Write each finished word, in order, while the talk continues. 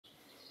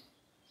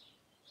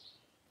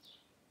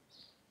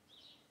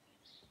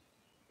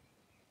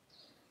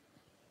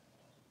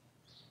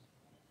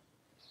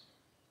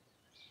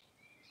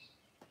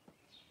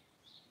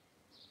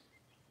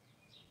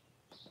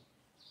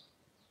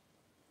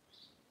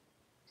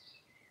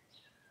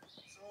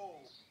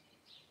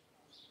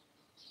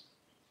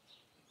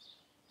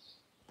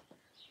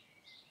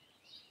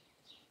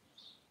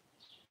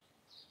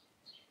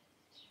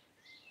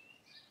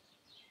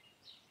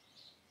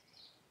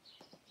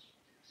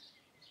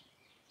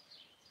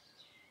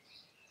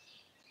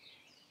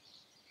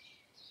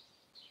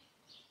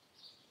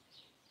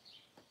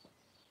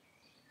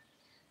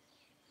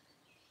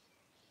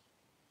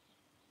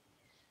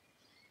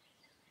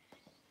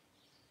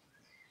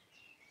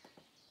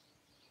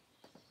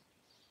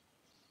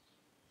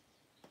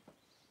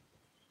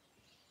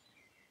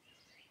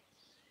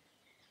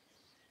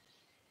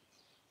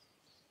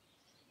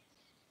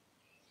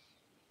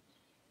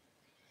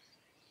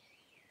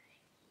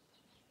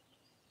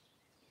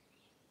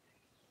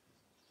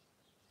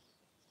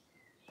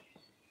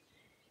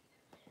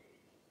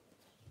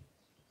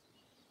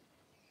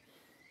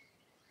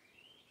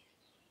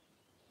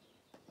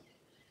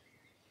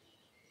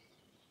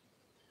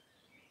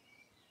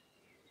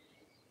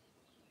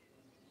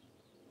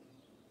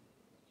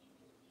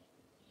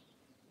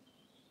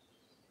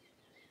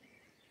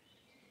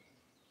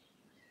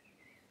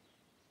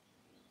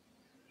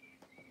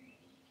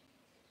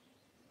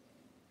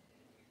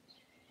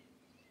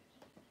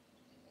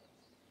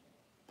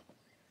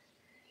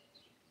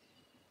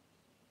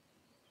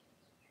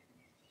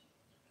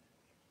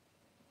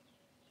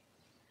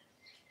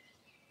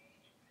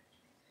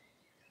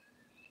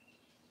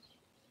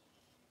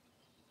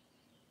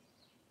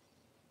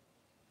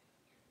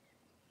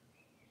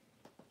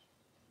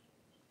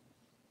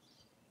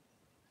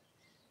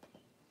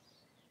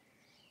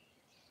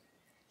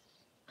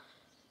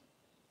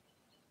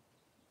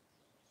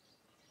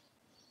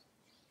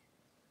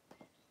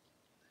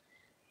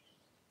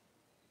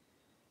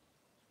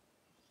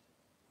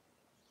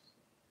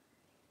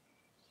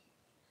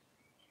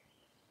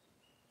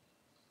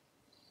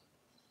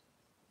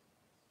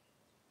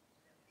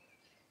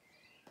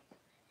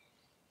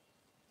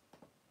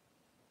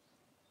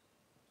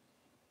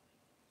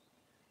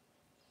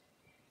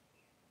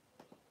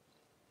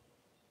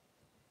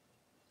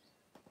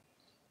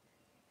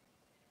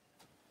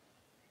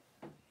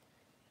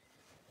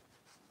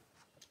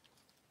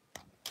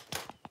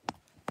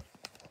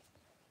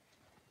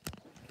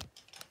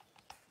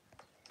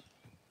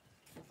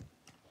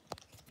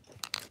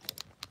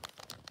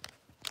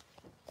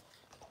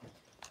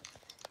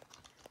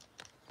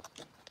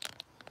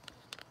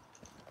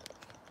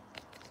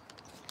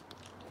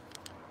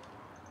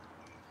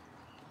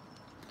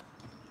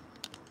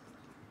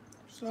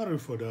Sorry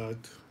for that.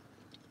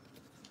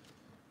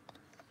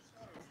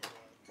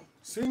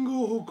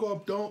 Single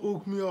hookup, don't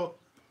hook me up.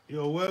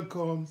 You're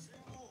welcome.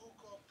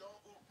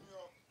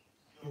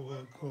 You're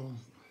welcome.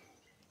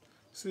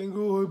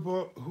 Single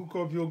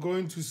hookup, you're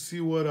going to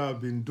see what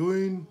I've been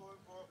doing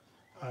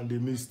and the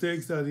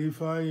mistakes that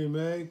Ifeanyi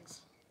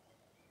makes.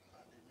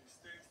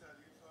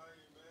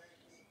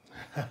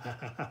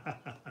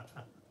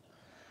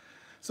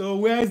 So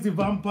where is the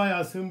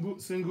vampire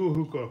single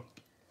hookup?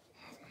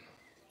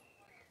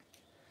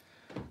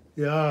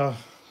 Yeah,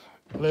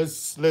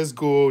 let's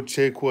go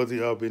check what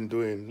you have been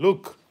doing.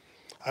 Look,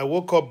 I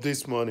woke up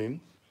this morning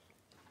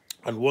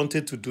and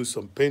wanted to do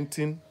some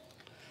painting.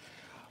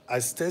 I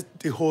set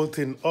the whole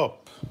thing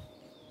up.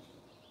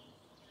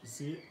 You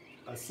see,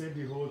 I set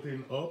the whole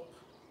thing up.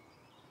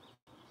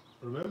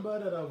 Remember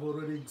that I've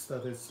already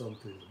started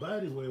something. By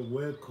the way,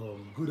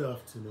 welcome, good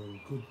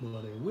afternoon, good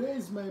morning. Where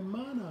is my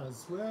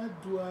manners? Where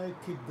do I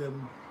keep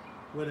them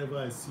whenever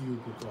I see you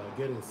people? I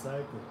get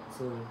excited.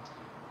 So,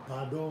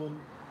 pardon,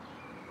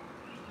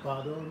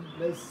 pardon.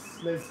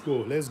 Let's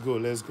go.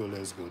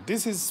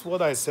 This is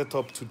what I set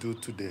up to do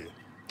today.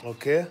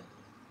 Okay?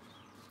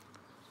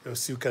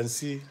 As you can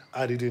see,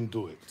 I didn't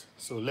do it.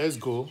 So let's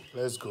go.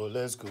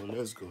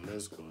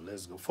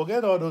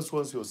 Forget all those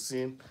ones you're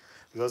seeing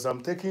because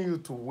I'm taking you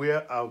to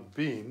where I've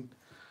been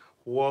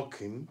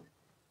walking.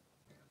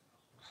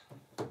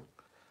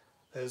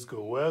 Let's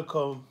go.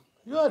 Welcome.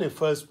 You are the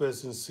first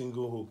person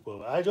single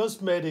hook. I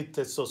just made it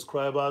a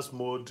subscribers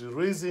mode. The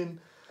reason,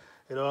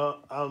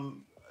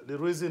 the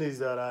reason is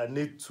that I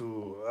need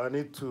to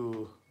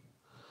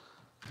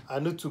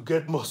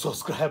get more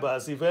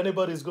subscribers. If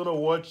anybody's gonna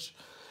watch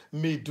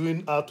me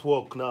doing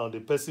artwork now, the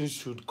person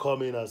should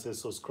come in as a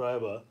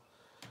subscriber.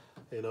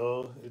 It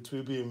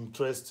will be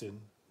interesting.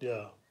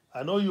 Yeah.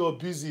 I know you're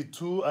busy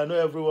too. I know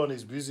everyone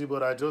is busy,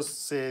 but I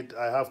just said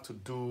I have to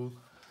do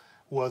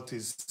what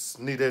is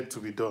needed to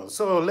be done.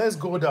 So let's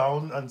go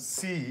down and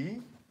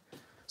see.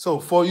 So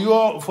for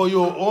your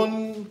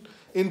own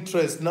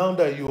interest, now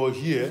that you are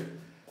here,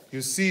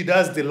 you see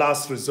that's the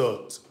last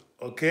result.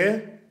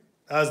 Okay?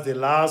 That's the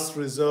last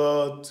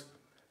result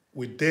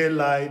with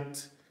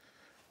daylight.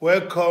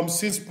 Welcome,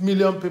 6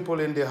 million people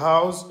in the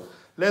house.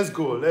 Let's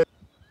go.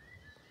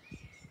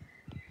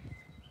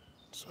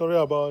 Sorry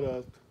about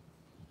that.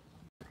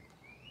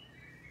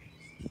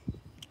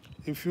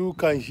 If you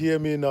can hear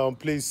me now,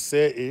 please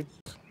say it.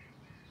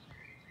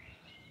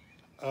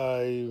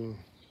 I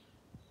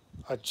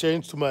I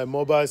changed to my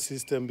mobile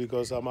system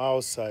because I'm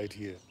outside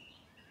here.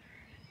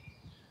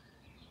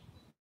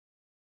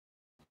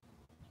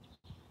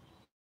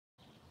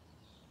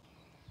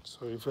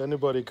 So if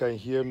anybody can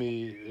hear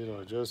me,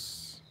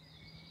 just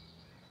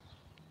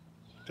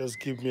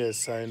give me a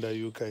sign that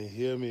you can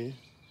hear me.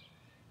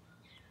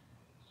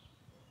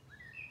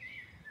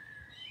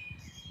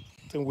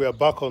 I think we are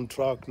back on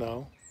track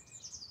now.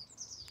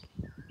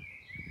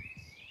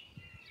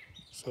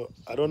 So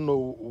I don't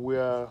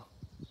know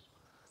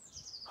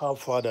how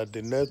far that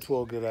the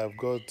network that I've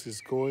got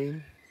is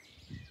going.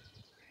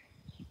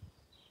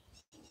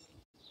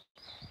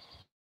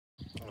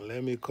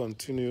 Let me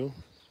continue.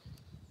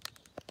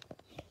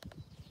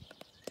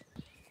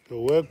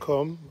 You're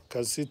welcome. I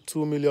can see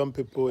 2 million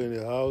people in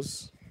the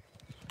house.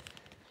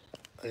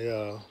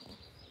 Yeah.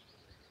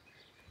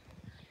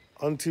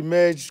 Auntie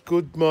Mage,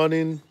 good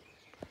morning.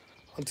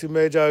 Auntie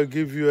Mage, I'll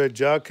give you a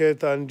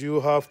jacket and you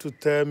have to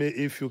tell me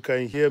if you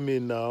can hear me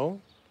now.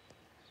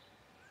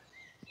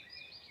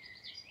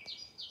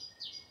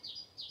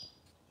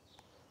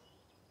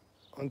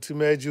 Auntie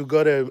Mage, you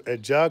got a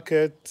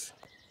jacket.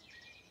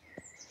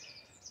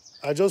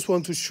 I just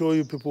want to show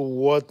you people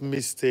what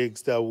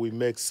mistakes that we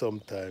make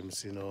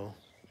sometimes,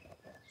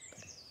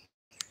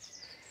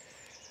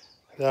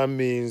 That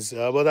means,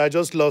 but I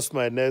just lost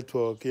my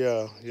network.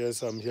 Yeah,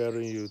 yes, I'm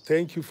hearing you.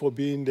 Thank you for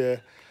being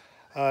there.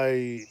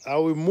 I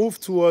will move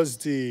towards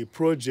the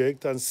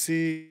project and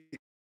see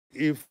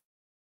if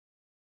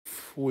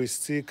we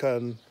still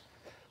can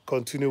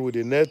continue with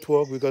the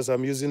network because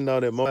I'm using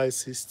now the mobile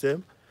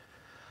system.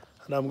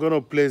 And I'm going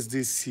to place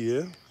this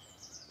here.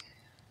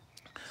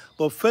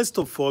 But first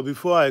of all,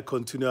 before I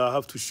continue, I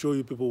have to show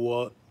you people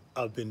what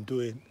I've been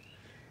doing.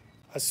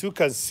 As you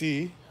can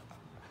see,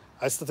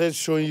 I started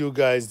showing you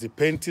guys the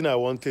painting I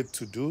wanted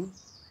to do.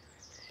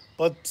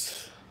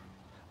 But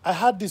I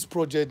had this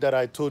project that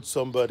I told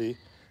somebody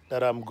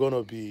that I'm going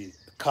to be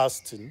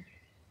casting.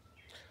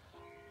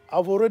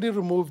 I've already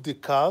removed the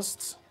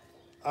cast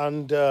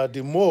and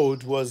the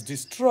mold was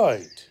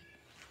destroyed.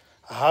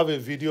 I have a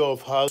video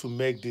of how to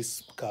make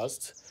this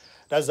cast.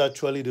 That's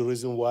actually the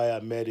reason why I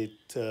made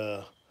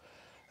it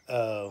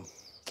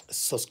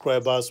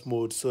subscribers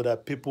mode so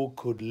that people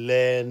could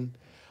learn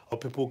or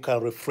people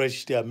can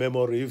refresh their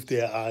memory if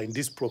they are in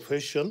this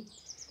profession.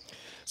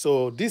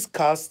 So this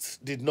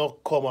cast did not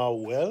come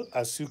out well.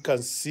 As you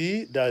can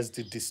see, there's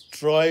the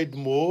destroyed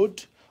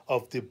mode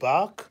of the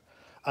back,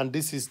 and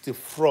this is the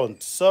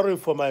front. Sorry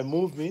for my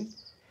movement.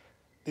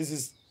 This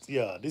is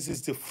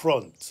the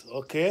front,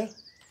 okay?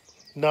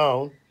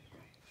 Now,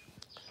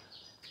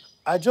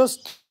 I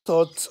just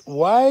thought,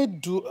 why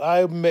do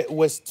I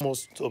waste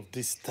most of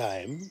this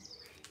time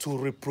to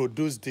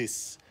reproduce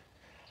this?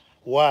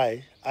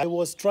 Why? I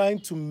was trying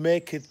to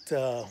make it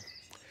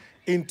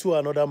into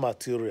another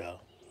material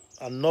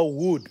and not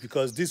wood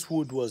because this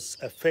wood was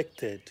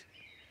affected.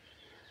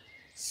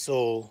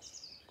 So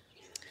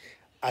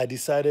I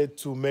decided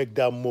to make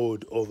that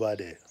mold over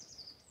there.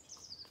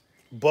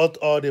 Bought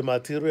all the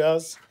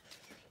materials,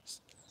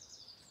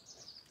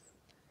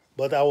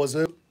 but I was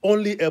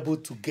only able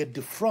to get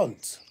the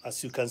front.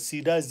 As you can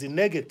see, that's the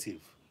negative.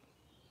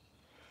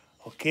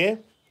 Okay?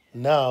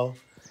 Now,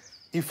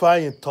 if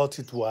I thought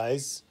it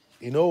wise,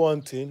 you know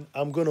one thing,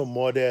 I'm going to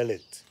model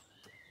it.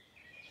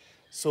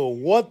 So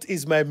what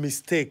is my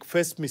mistake,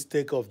 first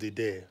mistake of the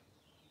day?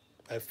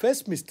 My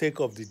first mistake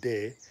of the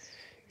day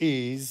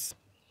is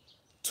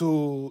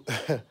to,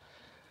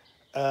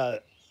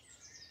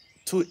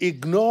 to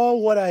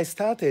ignore what I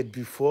started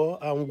before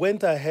and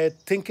went ahead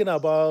thinking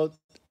about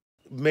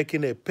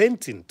making a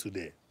painting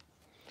today.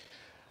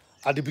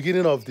 At the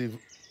beginning of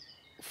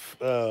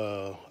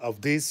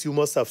this, you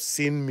must have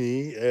seen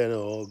me,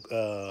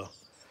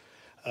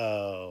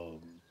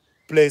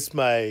 place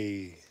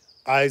my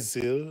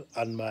easel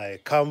and my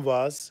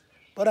canvas,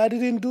 but I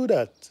didn't do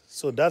that.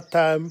 So that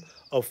time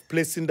of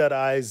placing that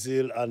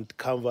easel and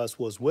canvas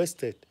was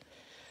wasted.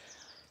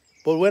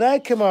 But when I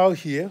came out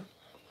here,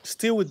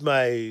 still with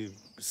my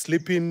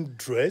sleeping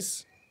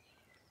dress,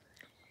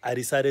 I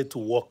decided to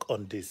work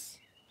on this.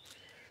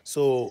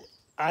 So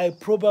I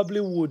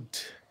probably would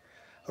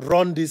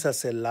run this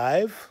as a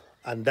live,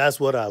 and that's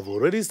what I've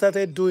already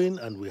started doing.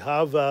 And we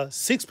have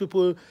 6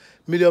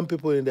 million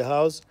people in the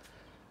house,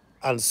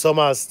 and some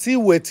are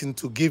still waiting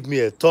to give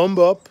me a thumb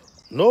up.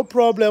 No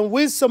problem.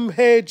 Winsome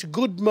H,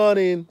 good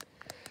morning.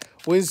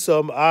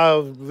 Winsome,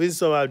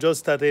 I've just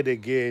started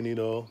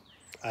again,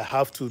 I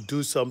have to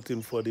do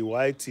something for the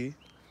YT.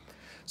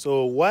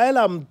 So while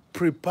I'm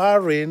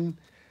preparing,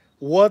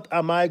 what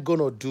am I going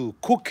to do?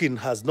 Cooking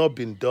has not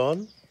been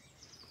done.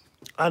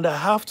 And I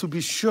have to be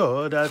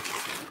sure that,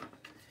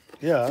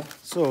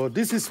 so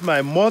this is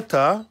my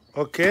mortar,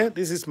 okay?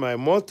 This is my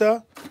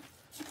mortar.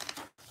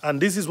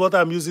 And this is what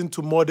I'm using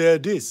to model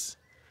this.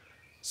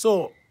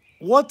 So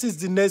what is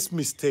the next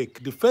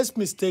mistake? The first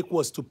mistake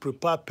was to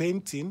prepare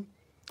painting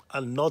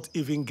and not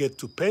even get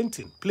to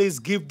painting. Please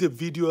give the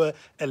video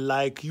a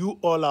like. You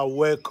all are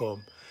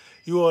welcome.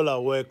 You all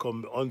are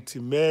welcome. Auntie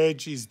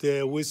Madge is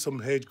there with some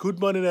head. Good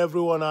morning,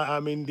 everyone.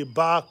 I'm in the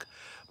back.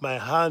 My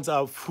hands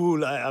are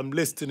full. I am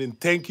listening.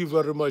 Thank you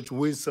very much,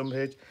 Winsome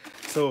Hedge.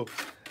 So,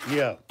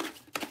 yeah.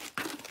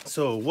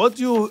 So what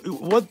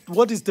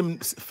is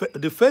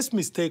the first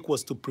mistake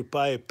was to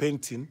prepare a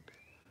painting,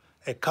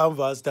 a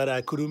canvas that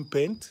I couldn't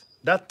paint.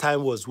 That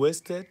time was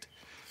wasted.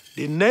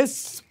 The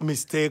next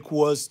mistake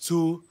was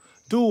to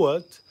do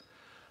what?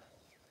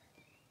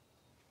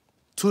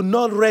 To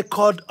not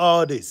record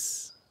all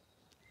this.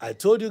 I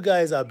told you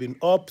guys I've been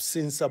up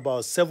since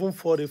about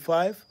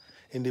 7:45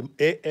 in the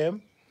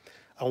a.m.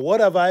 And what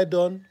have I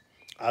done?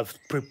 I've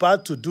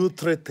prepared to do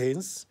 3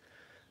 things.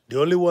 The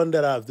only one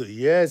that I've done,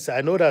 yes,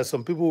 I know that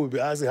some people will be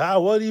asking,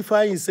 what if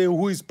I say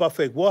who is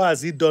perfect? What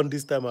has he done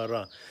this time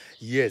around?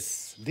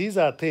 Yes, these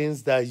are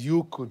things that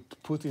you could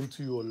put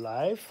into your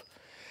life,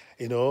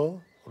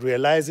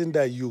 realizing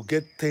that you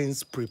get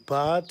things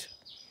prepared,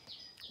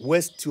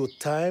 waste your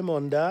time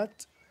on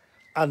that,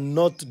 and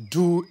not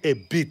do a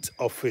bit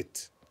of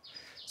it.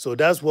 So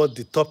that's what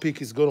the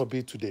topic is going to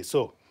be today.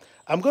 So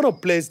I'm going to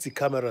place the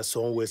camera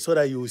somewhere so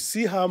that you will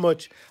see how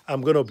much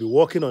I'm going to be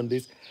working on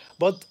this.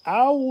 But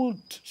I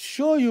would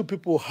show you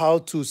people how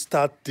to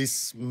start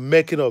this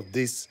making of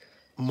this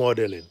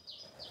modeling.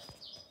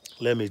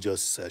 Let me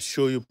just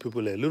show you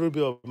people a little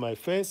bit of my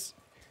face.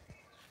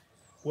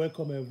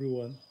 Welcome,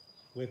 everyone.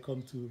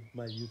 Welcome to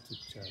my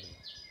YouTube channel,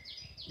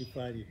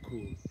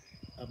 Ifeanyickool.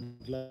 I'm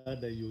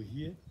glad that you're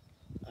here.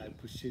 I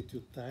appreciate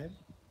your time.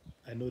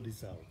 I know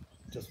this out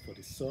just for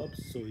the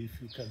subs. So if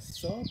you can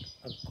sub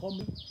and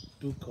comment,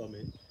 do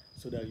comment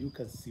so that you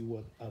can see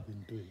what I've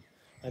been doing.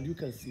 And you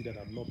can see that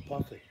I'm not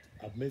perfect.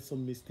 I've made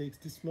some mistakes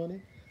this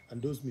morning,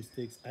 and those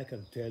mistakes I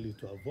can tell you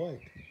to avoid.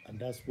 And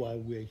that's why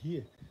we're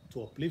here,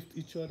 to uplift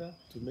each other,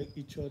 to make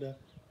each other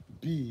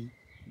be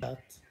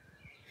that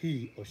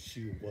he or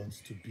she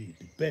wants to be,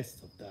 the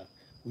best of that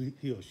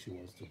he or she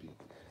wants to be.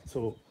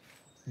 So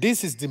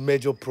this is the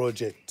major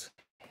project.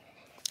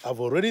 I've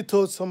already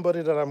told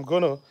somebody that I'm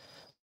going to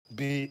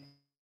be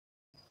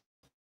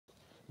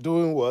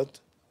doing what?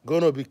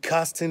 Going to be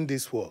casting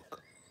this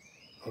work.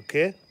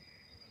 Okay?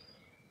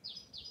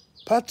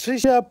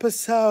 Patricia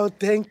Pesau,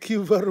 thank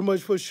you very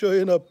much for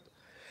showing up.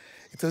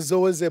 It was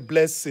always a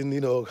blessing,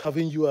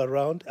 having you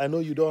around. I know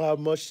you don't have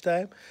much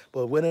time,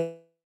 but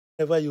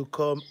whenever you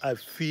come, I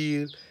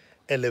feel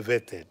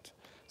elevated.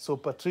 So,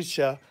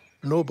 Patricia,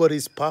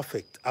 nobody's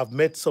perfect. I've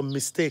made some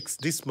mistakes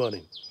this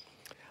morning.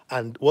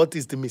 And what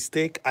is the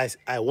mistake?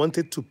 I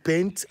wanted to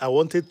paint, I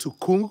wanted to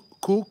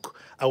cook,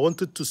 I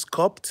wanted to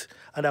sculpt,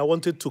 and I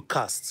wanted to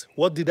cast.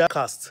 What did I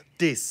cast?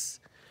 This.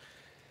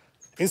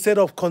 Instead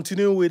of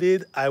continuing with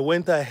it, I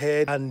went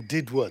ahead and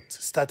did what?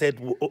 Started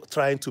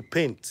trying to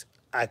paint.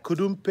 I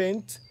couldn't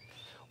paint.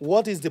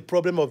 What is the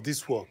problem of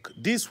this work?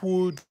 This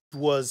wood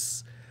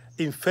was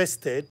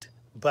infested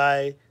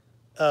by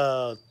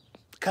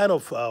kind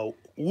of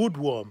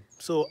woodworm.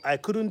 So I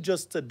couldn't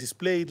just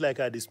display it like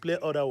I display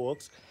other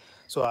works.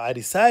 So I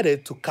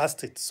decided to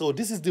cast it. So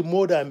this is the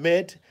mold I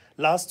made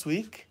last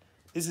week.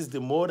 This is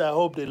the mold. I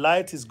hope the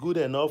light is good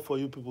enough for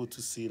you people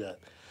to see that.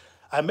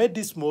 I made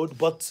this mold,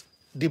 but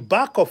the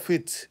back of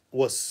it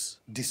was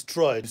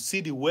destroyed. See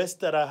the waste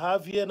that I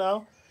have here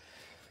now?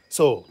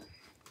 So,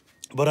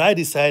 but I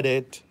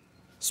decided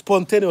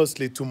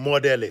spontaneously to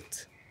model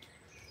it.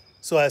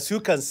 So as you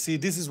can see,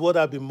 this is what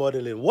I've been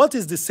modeling. What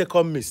is the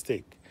second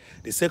mistake?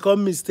 The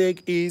second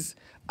mistake is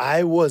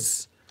I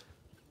was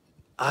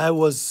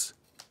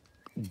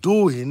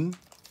doing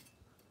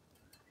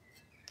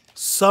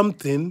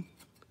something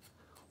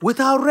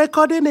without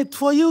recording it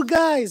for you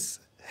guys.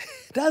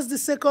 That's the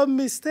second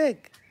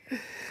mistake.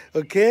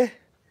 Okay?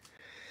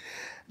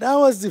 That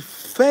was the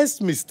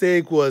first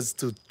mistake, was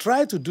to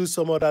try to do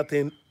some other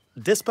thing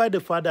despite the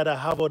fact that I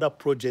have other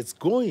projects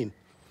going.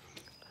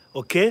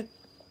 Okay?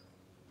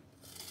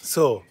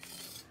 So,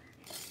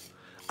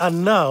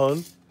 and now,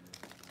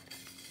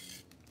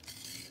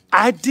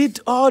 I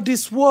did all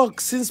this work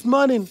since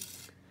morning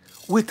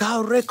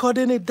without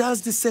recording it.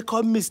 That's the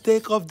second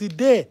mistake of the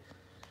day.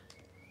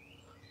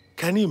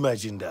 Can you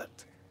imagine that?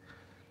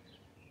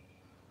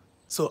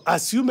 So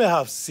as you may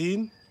have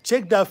seen,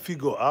 check that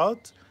figure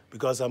out,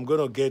 because I'm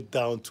going to get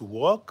down to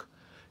work,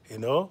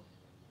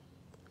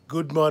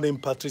 Good morning,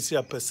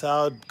 Patricia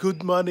Pesau.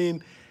 Good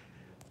morning,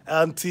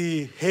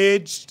 Auntie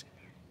Hedged.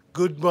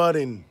 Good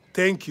morning.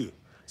 Thank you.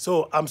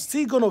 So I'm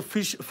still going to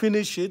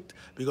finish it,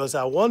 because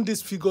I want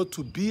this figure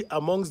to be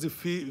amongst the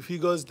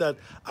figures that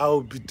I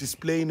will be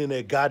displaying in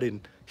a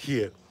garden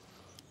here.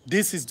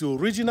 This is the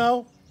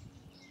original,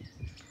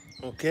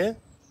 okay?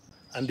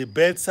 And the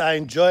birds are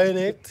enjoying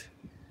it.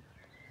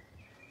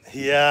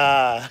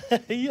 Yeah,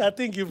 I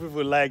think you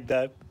people like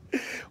that.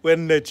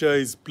 When nature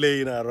is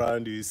playing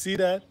around you, see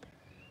that?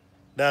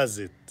 That's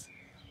it.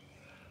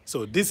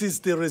 So this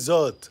is the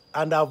result.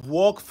 And I've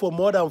worked for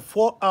more than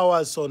 4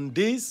 hours on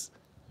this.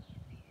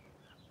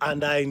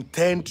 And I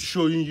intend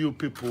showing you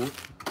people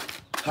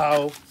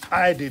how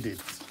I did it.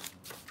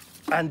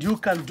 And you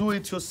can do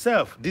it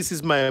yourself. This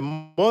is my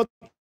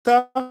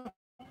mortar.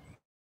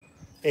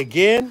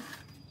 Again,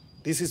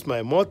 this is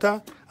my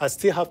mortar. I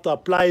still have to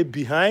apply it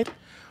behind.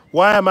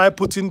 Why am I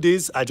putting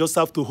this? I just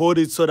have to hold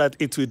it so that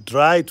it will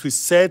dry, it will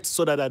set,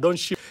 so that I don't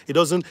shift. It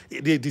doesn't,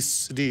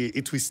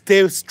 it will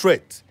stay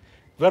straight.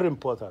 Very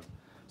important.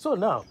 So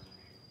now,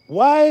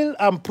 while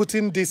I'm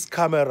putting this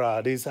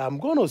camera, I'm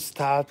going to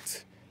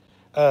start,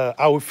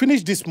 I will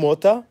finish this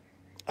motor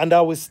and I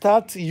will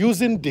start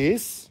using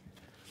this.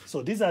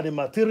 So these are the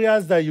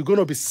materials that you're going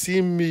to be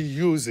seeing me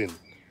using.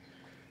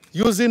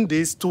 Using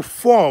this to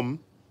form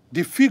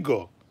the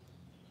figure.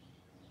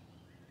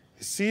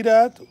 You see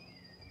that?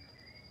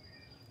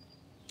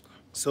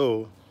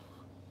 So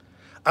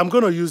I'm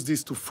going to use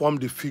this to form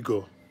the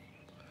figure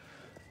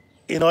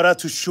in order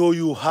to show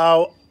you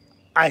how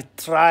I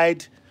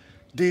tried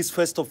this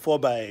first of all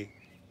by,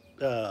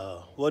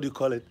 what do you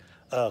call it?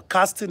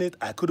 Casting it.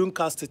 I couldn't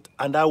cast it,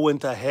 and I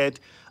went ahead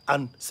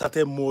and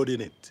started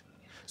molding it.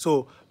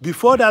 So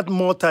before that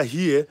mortar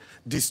here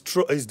is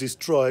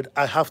destroyed,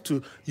 I have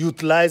to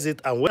utilize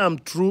it. And when I'm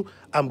through,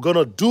 I'm going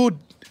to do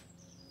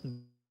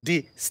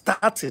the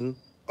starting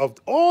of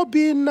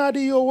Obi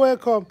Nadi. You're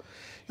welcome.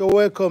 You're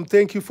welcome.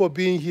 Thank you for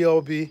being here,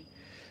 Obi.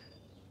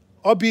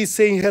 Obi is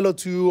saying hello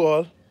to you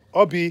all.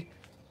 Obi,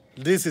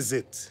 this is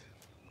it.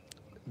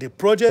 The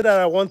project that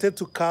I wanted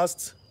to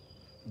cast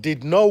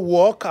did not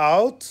work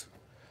out.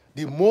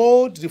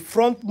 The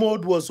front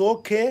mold was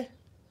okay,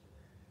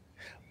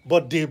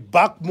 but the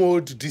back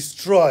mold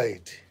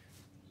destroyed.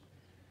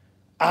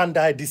 And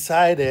I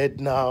decided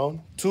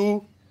now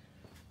to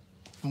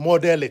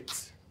model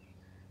it.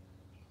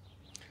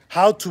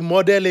 How to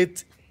model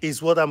it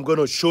is what I'm going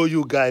to show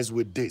you guys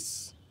with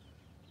this.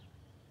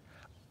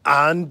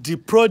 And the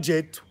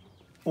project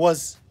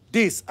was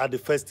this at the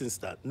first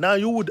instant. Now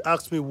you would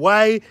ask me,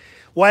 why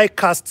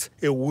cast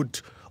a wood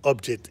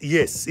object?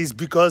 Yes, it's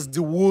because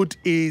the wood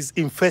is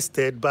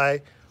infested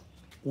by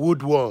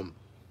woodworm.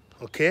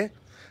 Okay?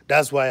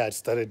 That's why I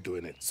started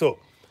doing it. So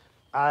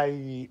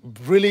I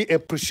really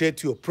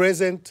appreciate your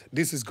presence.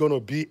 This is going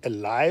to be a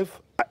live.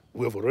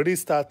 We've already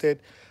started,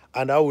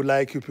 and I would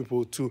like you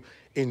people to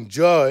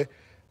enjoy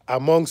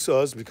amongst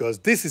us, because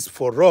this is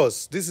for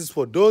us. This is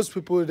for those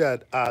people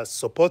that are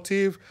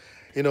supportive.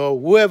 You know,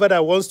 whoever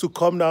that wants to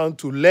come down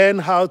to learn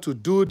how to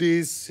do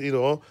this, you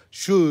know,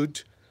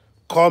 should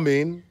come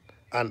in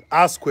and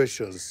ask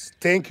questions.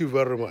 Thank you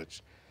very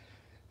much.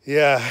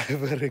 Yeah,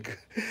 very good.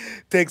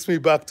 Takes me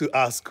back to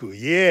ASCO.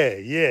 Yeah.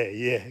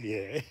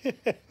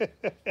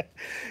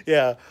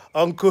 Yeah,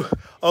 Uncle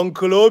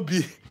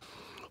Obi.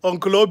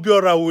 Uncle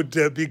Obiora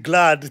would be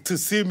glad to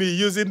see me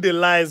using the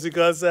lines,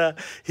 because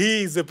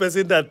he is the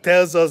person that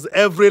tells us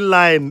every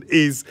line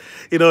is,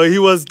 you know, he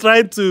was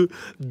trying to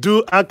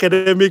do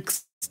academic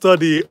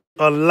study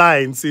on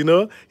lines, you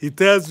know. He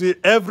tells me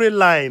every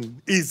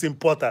line is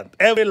important.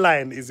 Every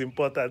line is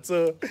important.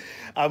 So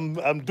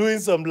I'm doing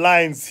some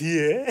lines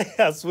here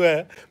as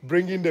well,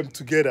 bringing them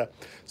together.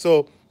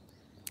 So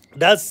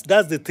that's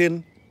the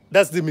thing.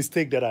 That's the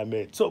mistake that I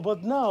made. So,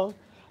 but now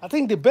I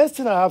think the best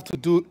thing I have to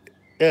do,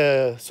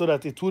 so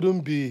that it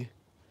wouldn't be,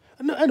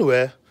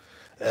 anyway,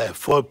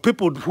 for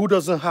people who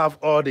doesn't have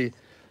all the,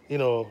 you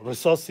know,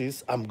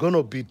 resources, I'm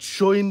gonna be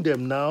showing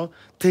them now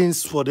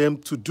things for them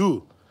to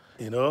do.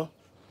 You know,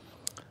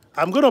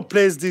 I'm gonna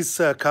place this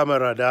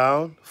camera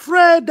down.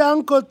 Fred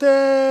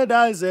Dankote,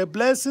 that is a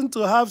blessing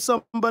to have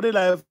somebody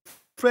like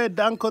Fred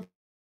Dankote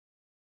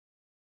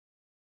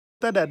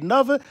that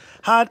never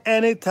had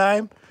any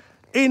time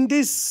in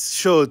this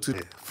show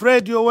today.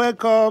 Fred, you're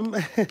welcome.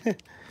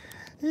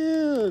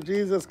 Yeah,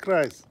 Jesus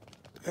Christ.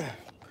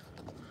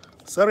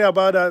 Sorry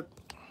about that.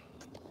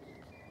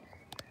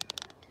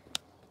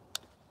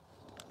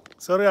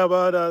 Sorry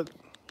about that.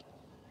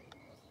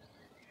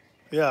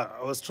 Yeah,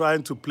 I was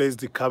trying to place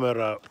the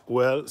camera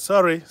well.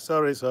 Sorry.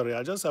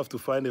 I just have to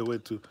find a way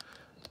to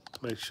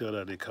make sure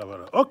that the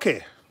camera.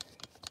 Okay.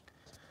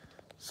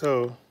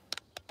 So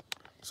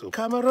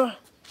camera.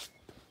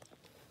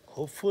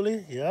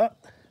 Hopefully, yeah.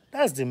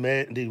 That's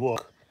the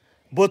work.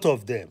 Both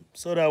of them.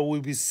 So that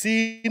we'll be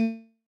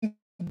seeing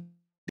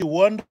the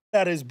one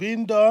that is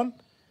being done,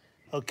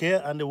 okay,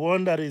 and the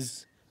one that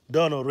is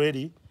done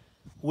already,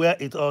 where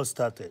it all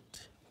started.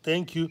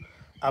 Thank you.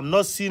 I'm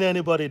not seeing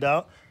anybody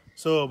down.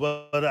 So,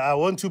 but I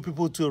want you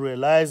people to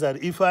realize that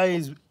Ifeanyi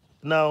is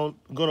now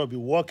going to be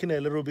walking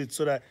a little bit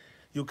so that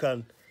you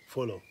can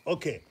follow.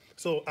 Okay,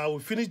 so I will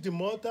finish the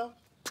mortar.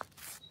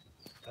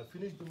 I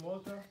finished the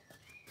mortar.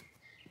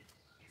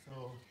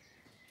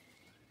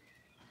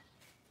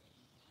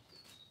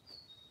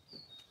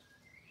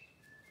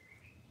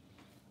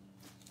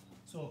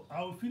 So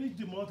I will finish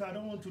the mortar. I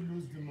don't want to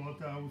lose the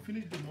mortar. I will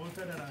finish the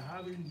mortar that I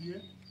have in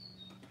here.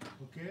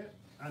 Okay,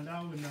 and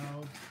I will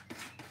now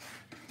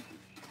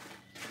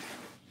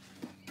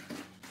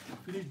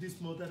finish this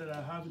mortar that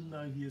I have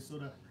now here, so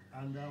that,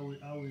 and I will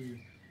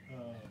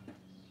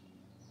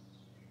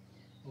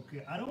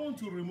okay, I don't want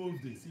to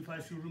remove this. If I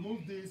should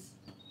remove this,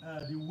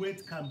 the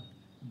weight can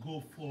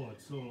go forward,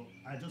 so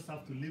I just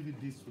have to leave it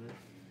this way.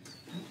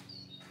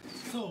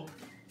 So,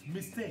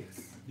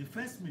 mistakes. The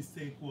first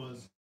mistake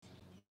was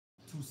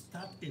to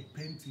start a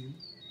painting,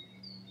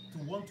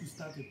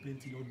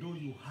 although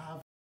you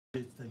have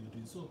it that you're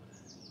doing. So,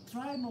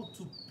 try not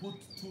to put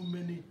too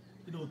many,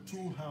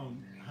 two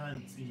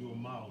hands in your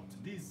mouth.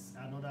 This is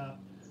another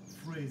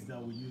phrase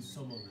that we use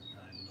some of the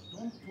time.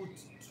 Don't put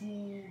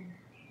too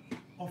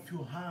of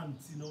your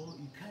hands, you know,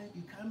 you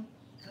can't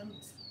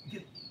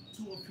get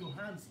two of your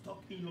hands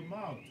stuck in your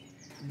mouth,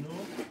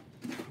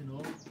 you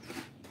know.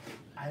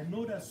 I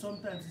know that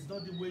sometimes it's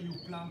not the way you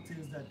plan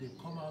things that they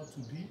come out to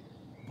be,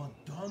 but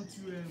don't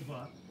you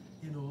ever,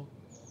 you know,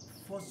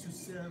 force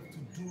yourself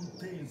to do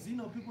things. You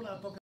know, people are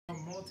talking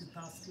about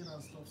multitasking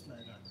and stuff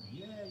like that.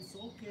 Yeah, it's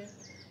okay,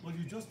 but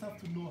you just have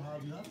to know how.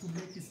 You have to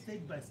make it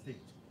stage by stage.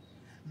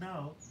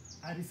 Now,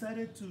 I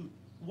decided to,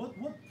 what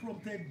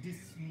prompted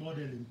this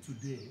modeling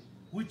today,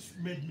 which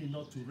made me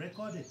not to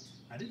record it.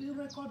 I didn't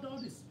record all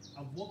this.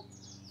 I've worked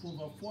for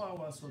over 4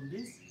 hours on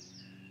this,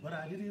 but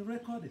I didn't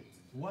record it.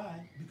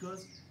 Why?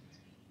 Because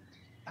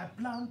I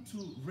planned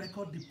to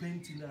record the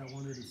painting that I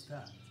wanted to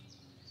start.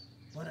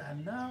 But I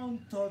now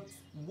thought,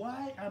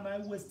 why am I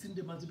wasting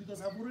the material?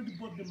 Because I've already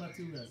bought the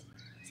materials.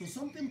 So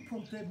something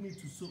prompted me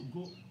to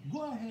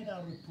go ahead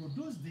and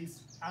reproduce this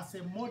as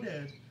a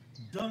model.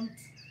 Don't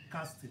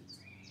cast it.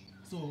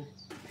 So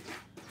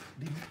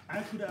I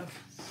could have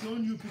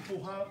shown you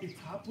people how it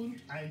happened.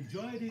 I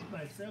enjoyed it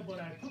myself, but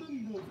I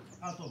couldn't move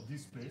out of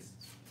this space.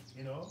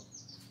 You know,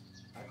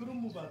 I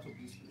couldn't move out of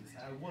this place.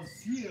 I was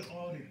here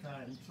all the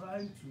time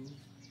trying to,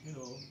 you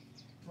know,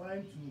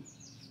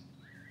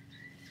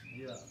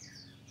 yeah.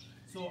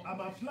 So I'm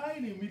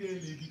applying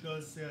immediately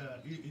because,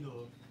 you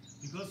know,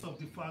 because of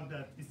the fact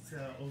that it's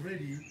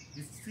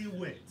it's still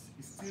wet.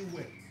 It's still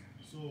wet.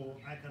 So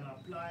I can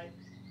apply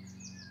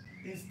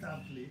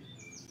instantly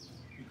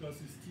because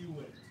it's still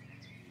wet.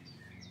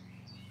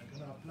 I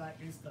can apply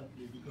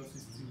instantly because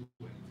it's still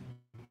wet.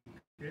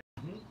 Okay.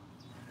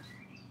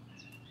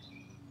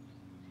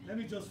 Let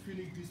me just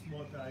finish this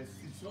mortar.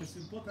 It's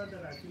important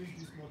that I finish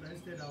this mortar.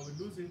 Instead, I will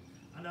lose it.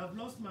 And I've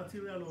lost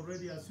material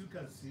already, as you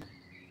can see.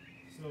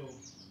 So,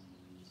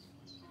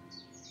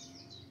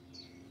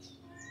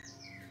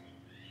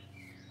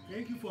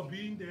 thank you for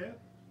being there.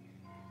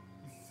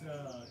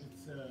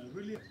 It's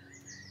really a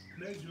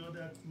pleasure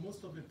that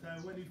most of the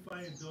time when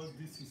Ifeanyi does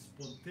this is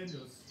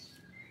spontaneous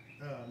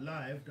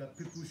live, that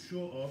people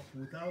show up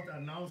without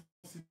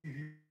announcing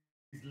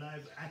his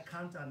live. I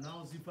can't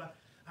announce. If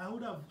I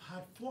would have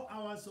had 4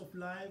 hours of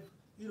live,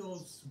 you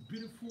know,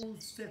 beautiful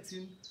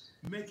setting,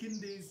 making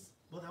this,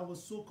 but I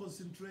was so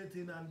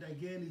concentrating, and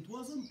again, it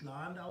wasn't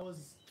planned. I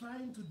was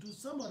trying to do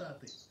some other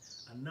thing,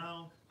 and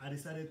now I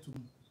decided to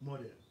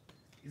model.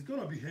 It's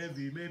gonna be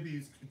heavy. Maybe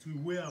it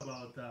will weigh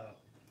about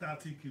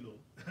 30 kilo,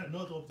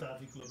 not up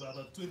 30 kilo, but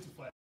about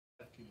 25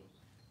 kilo.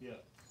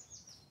 Yeah.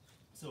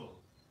 So,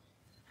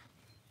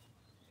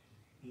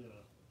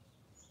 yeah.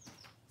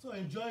 So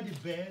enjoy the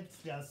birds.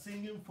 They are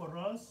singing for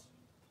us.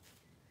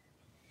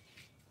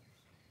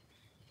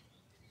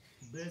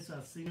 Birds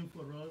are singing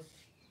for us.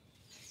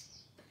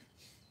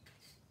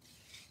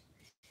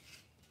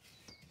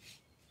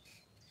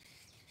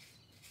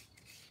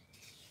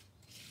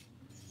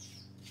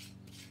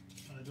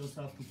 I just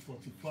have to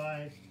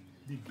fortify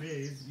the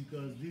base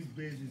because this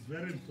base is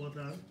very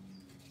important.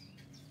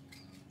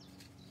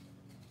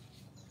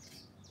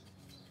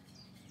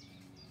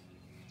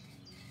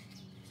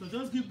 So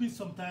just give me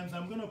some time.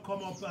 I'm going to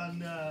come up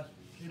and,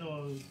 you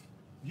know,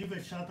 give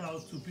a shout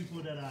out to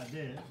people that are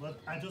there. But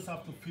I just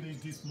have to finish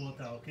this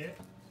mortar, okay?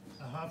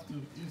 I have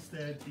to,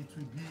 instead, it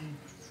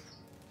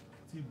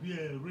will be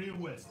a real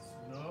west,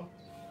 you know?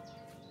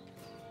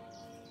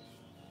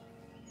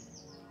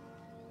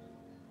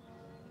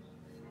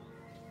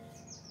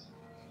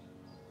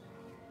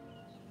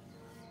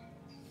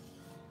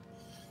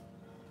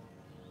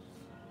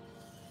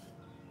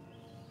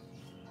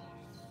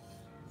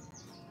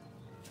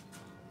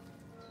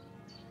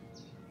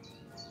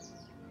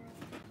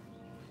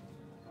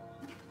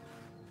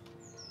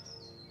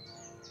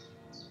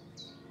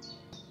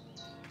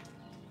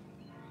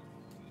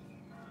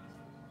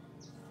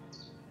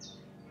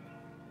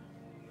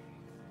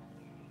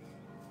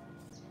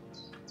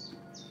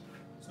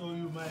 So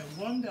you might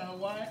wonder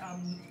why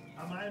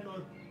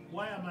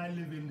why am I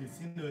leaving this?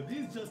 You know,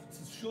 this just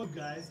to show you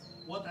guys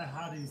what I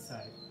had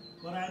inside.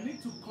 But I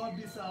need to cut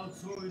this out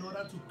so in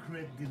order to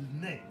create the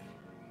neck.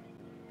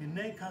 The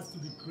neck has to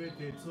be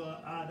created, so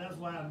that's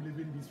why I'm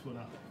leaving this for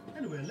now.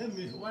 Anyway,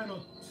 why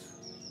not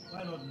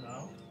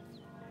now?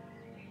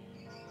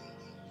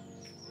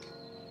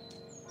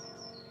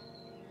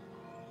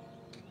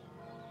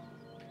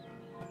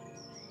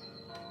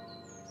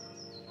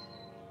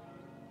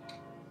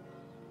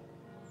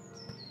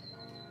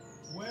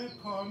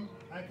 Welcome.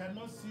 I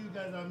cannot see you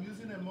guys. I'm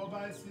using a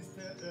mobile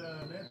system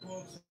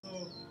network,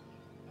 so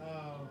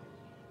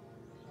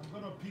I'm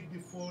gonna pick the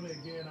phone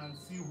again and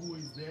see who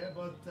is there.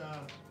 But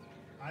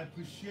I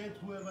appreciate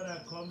whoever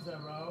that comes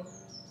around.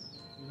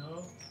 You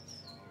know,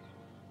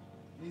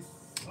 it's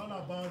all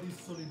about this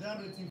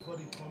solidarity for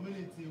the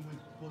community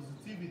with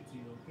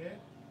positivity. Okay.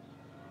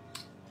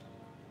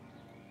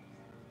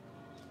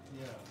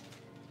 Yeah.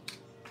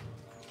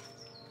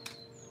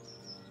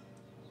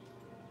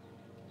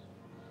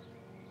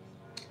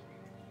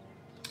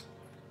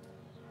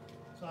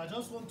 So I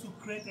just want to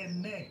create a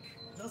neck,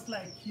 just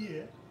like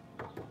here,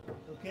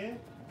 okay?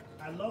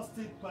 I lost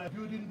it by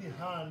building the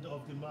hand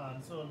of the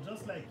man. So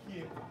just like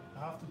here, I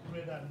have to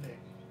create that neck.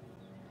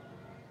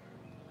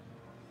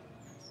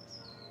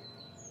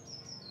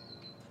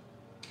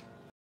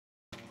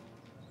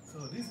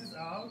 So this is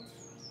out.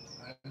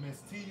 I may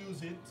still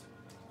use it.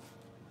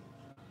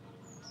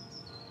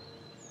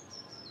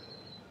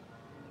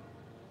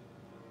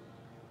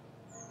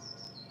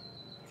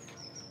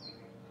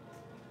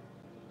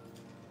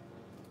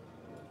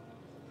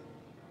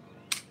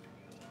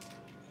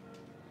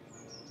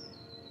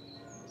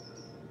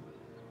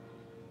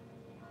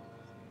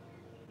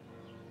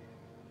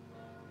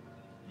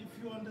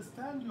 If you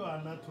understand your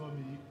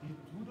anatomy, it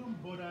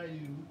wouldn't bother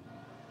you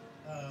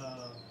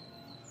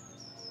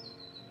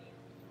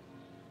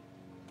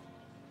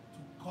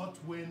to cut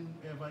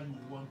whenever you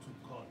want to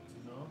cut,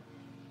 you know.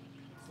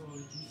 So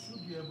you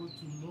should be able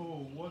to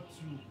know what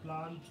you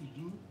plan to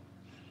do,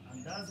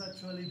 and that's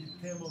actually the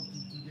theme of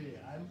today.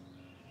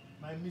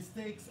 My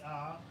mistakes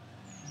are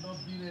not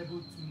being able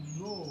to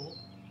know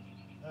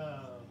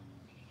uh,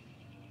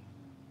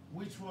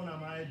 which one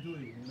am I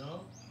doing, you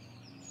know.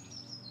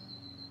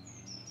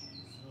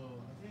 So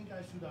I think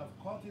I should have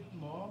cut it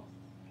more,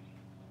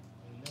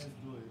 and let's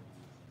do it.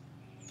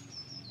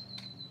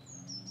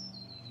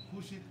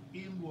 Push it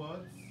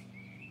inwards.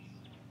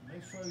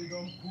 Make sure you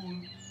don't pull.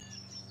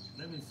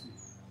 Let me see.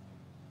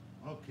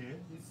 Okay,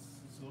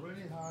 it's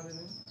already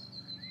hardening.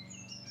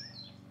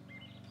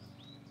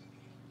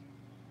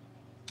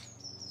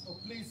 So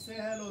please say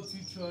hello to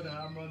each other.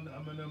 I'm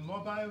on a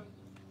mobile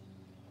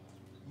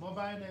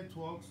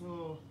network,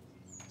 so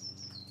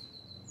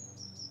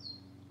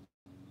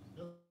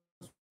just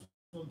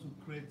want to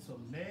create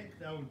some neck.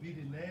 That will be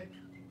the neck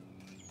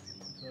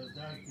because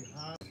that's the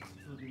hand.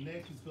 So the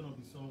neck is gonna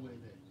be somewhere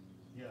there.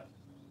 Yeah.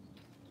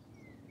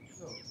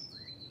 So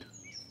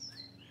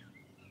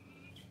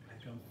I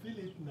can feel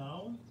it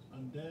now,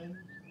 and then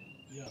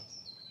yeah,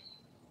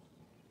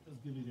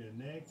 just give it a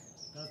neck.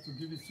 That's to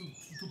give it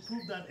to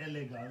prove that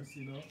elegance,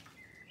 you know.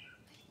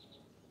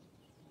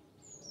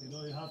 You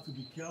know, you have to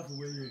be careful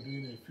when you're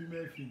doing a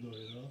female figure,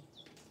 you know.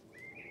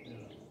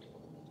 Yeah.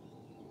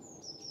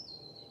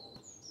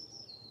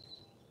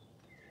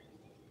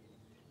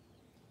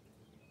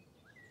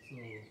 So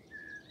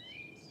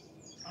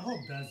I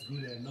hope that's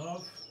good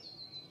enough.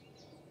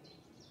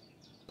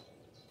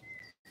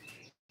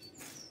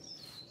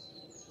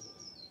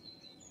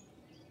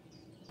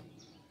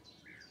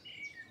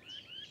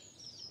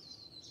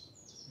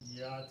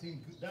 Yeah, I think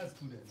that's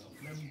good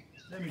enough.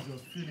 Let me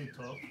just fill it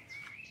up.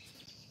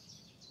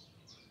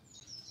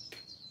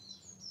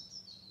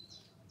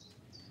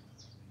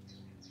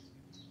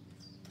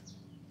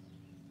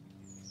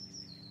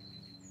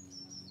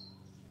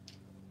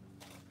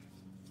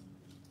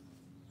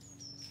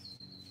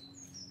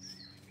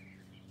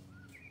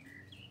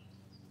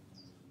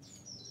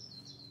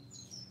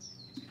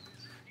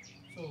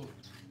 So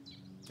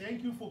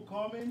thank you for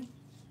coming.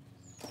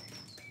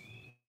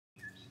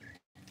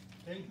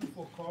 Thank you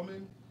for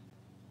coming.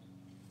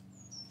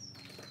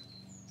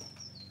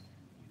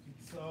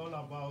 It's all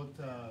about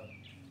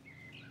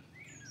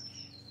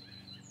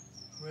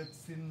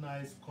creating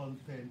nice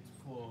content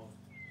for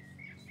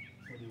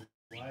the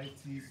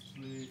YT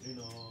street, you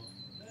know.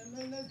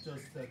 Let's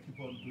just keep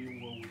on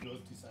doing what we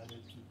just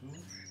decided to do.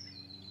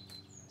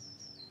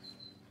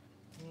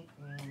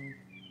 Mm-mm.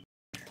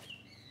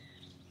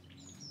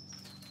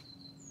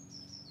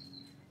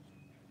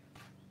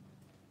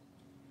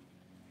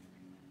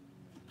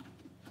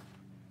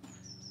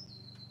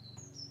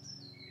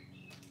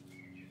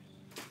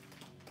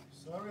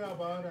 Sorry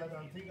about that.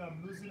 I think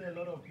I'm losing a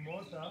lot of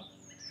mortar.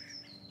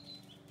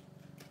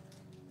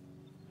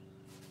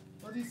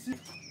 But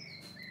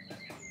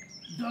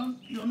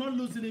you're not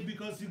losing it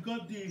because you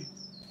got the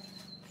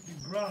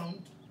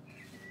ground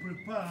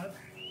prepared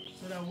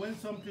so that when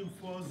something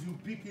falls, you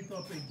pick it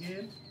up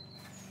again,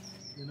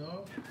 you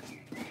know.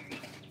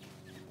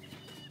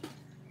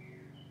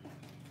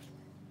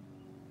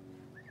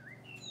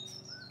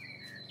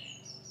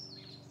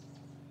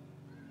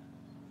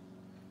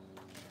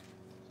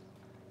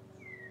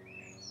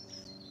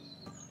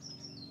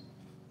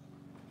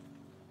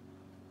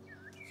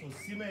 So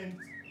cement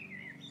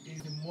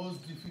is the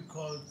most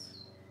difficult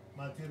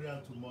material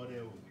to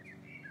model with.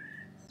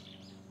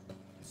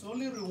 It's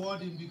only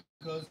rewarding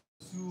because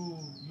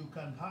you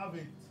can have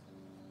it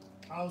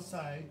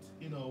outside,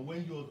 you know,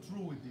 when you're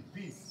through with the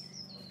piece,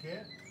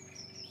 okay?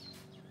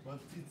 But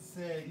it's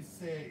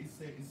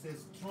a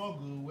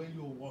struggle when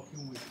you're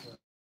working with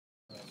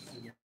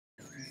cement.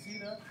 You see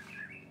that?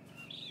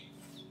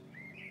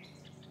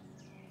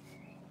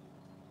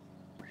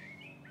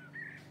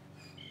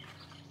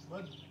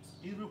 But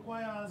it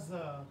requires,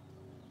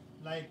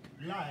 like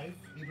life,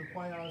 it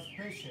requires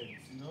patience,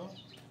 you know?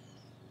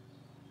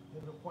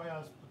 It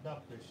requires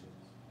that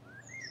patience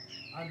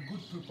and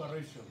good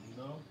preparation, you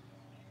know?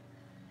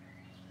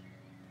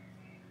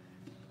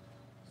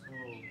 So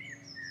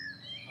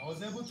I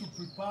was able to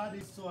prepare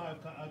this so I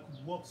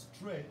could walk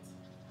straight,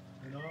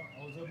 you know?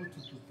 I was able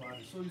to prepare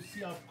it. So you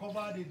see, I've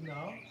covered it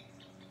now.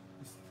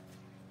 It's,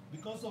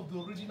 because of the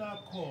original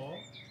core,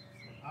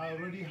 I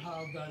already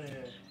have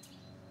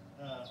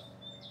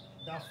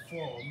that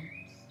form.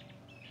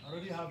 I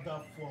already have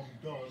that form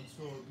done.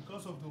 So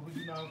because of the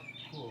original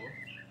core,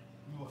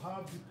 you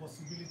have the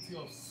possibility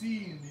of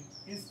seeing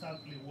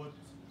instantly what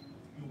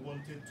you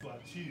wanted to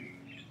achieve.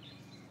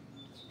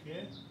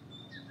 Okay?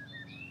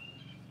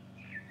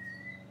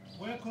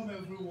 Welcome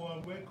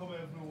everyone, welcome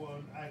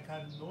everyone.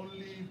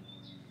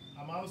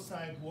 I'm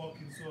outside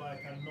walking, so I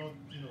cannot,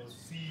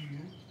 see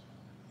you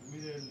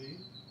immediately.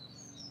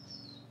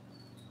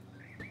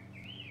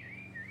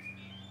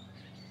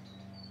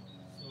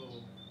 So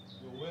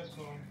you're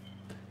welcome.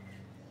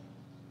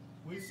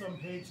 Wisdom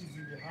H is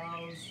in the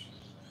house.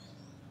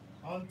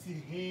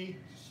 Auntie H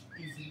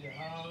is in the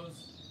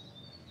house.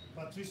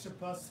 Patricia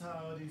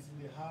Passard is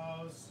in the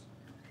house.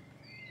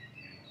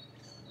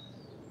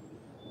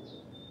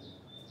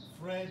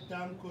 Fred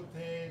Dancote,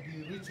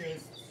 the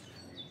richest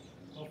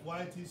of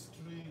Whitey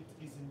Street,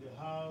 is in the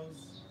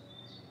house.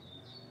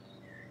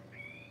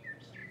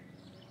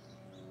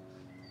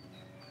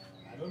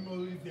 I don't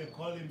know if they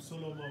call him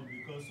Solomon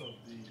because of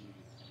the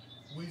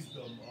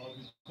wisdom or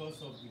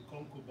because of the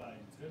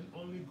concubines. And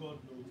only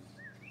God knows.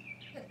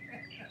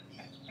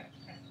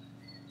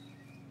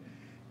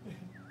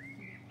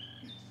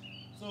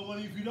 So, but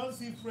if you don't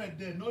see Fred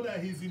there, know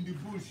that he's in the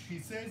bush. He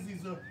says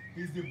he's the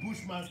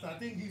bushmaster. I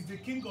think he's the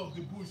king of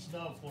the bush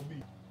now for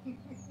me.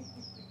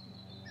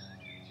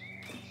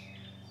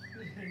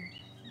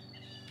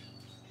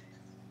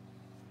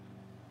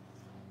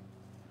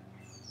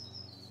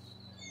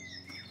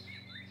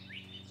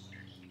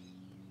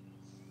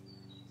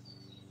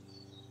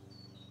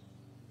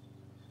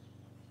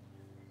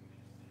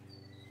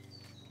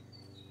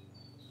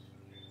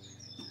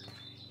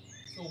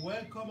 So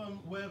welcome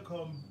and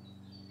welcome.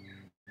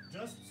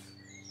 Just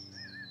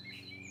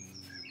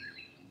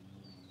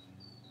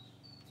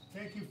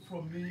take it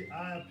from me,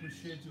 I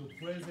appreciate your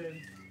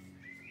presence,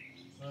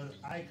 but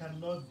I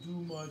cannot do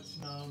much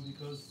now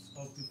because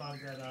of the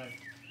fact that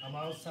I'm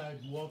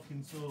outside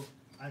walking, so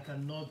I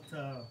cannot,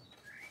 I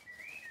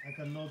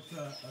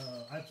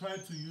try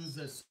to use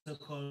a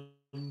second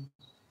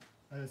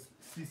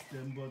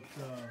system, but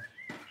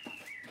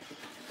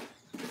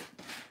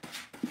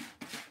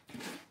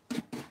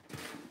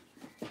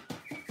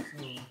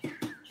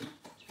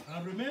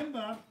and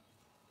remember,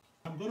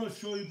 I'm going to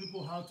show you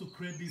people how to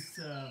create this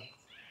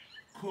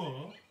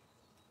core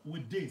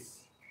with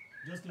this,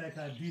 just like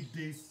I did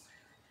this.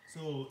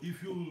 So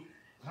if you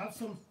have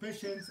some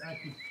patience, I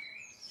could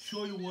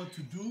show you what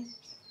to do.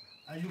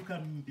 And you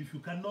can, if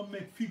you cannot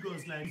make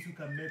figures like this, you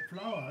can make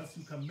flowers,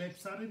 you can make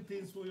certain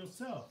things for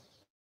yourself.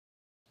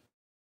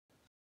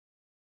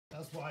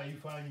 That's why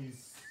Ifeanyi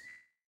is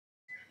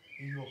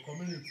in your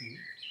community.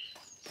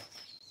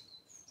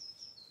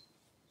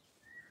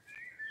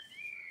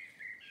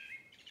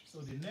 So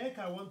the neck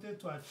I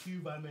wanted to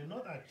achieve, I may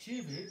not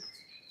achieve it,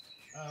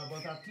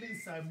 but at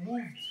least I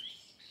moved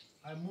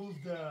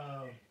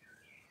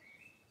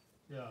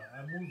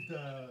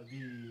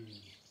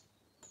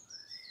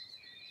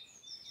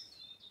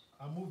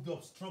the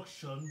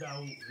obstruction that,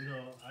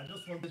 I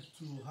just wanted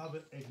to have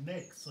a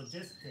neck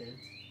suggested,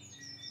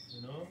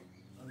 and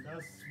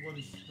that's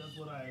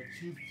what I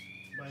achieved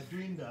by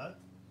doing that.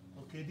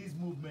 Okay, this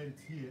movement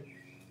here,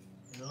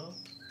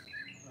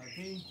 I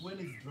think when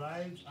it's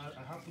dry,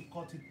 I have to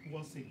cut it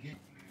once again.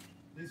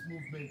 This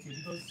movement here,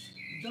 because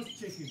just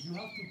check it, you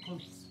have to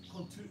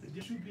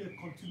there should be a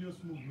continuous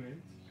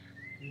movement,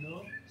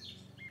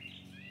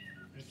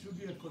 there should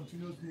be a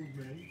continuous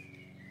movement.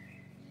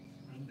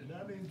 And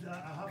that means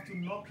that I have to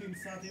knock in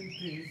certain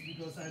things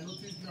because I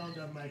notice now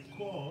that my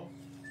core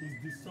is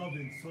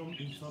disturbing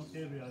in some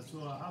areas.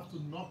 So I have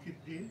to knock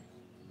it in.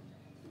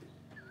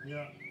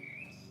 Yeah.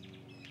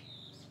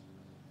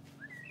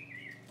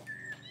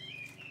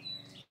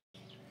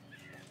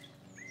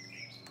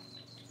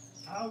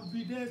 I'll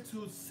be there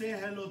to say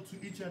hello to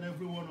each and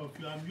every one of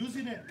you. I'm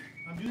using a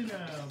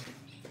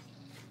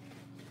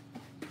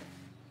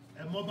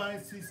mobile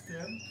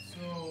system,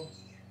 so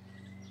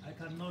I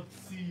cannot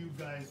see you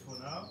guys for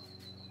now.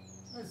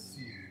 Let's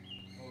see.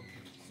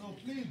 Okay. So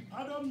please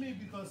pardon me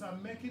because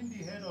I'm making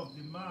the head of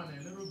the man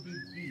a little bit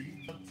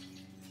big. But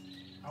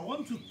I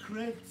want to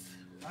create,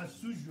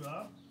 as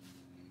usual,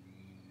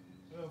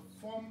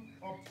 form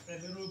up a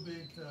little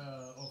bit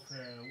of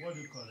what do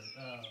you call it?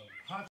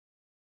 Heart.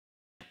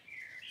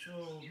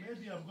 So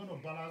maybe I'm going to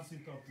balance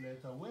it up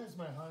later. Where's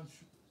my hand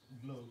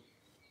glove?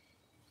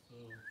 So.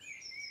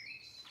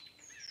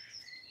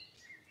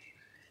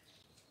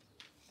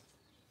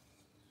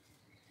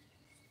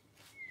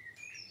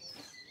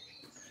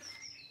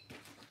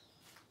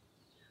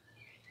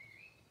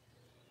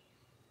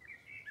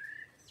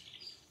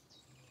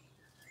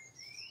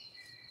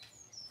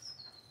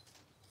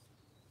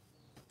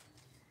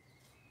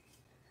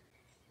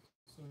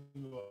 So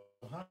your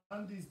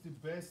hand is the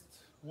best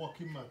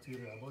working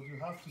material, but you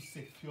have to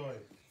secure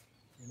it,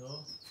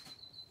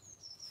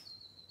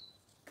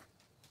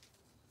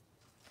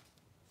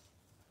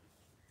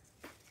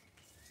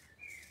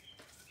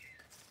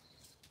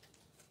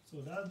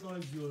 So that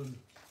noise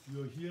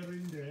you're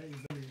hearing there is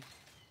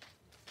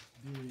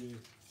the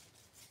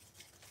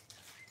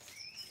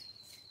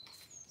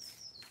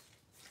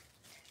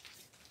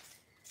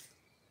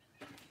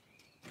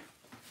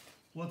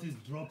what is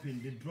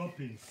dropping, the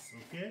droppings,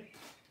 okay?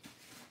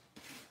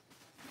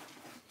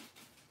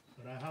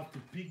 But I have to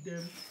pick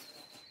them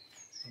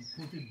and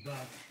put it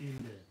back in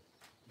there,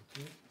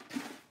 okay?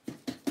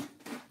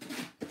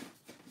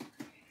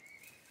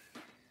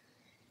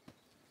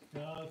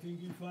 Now I think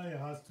Ifeanyi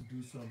has to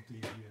do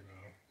something here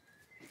now.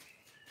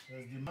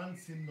 Because the man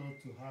seems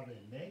not to have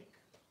a neck.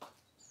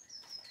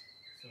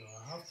 So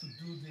I have to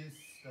do this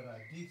that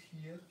I did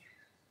here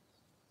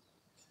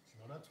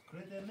in order to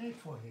create a neck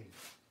for him.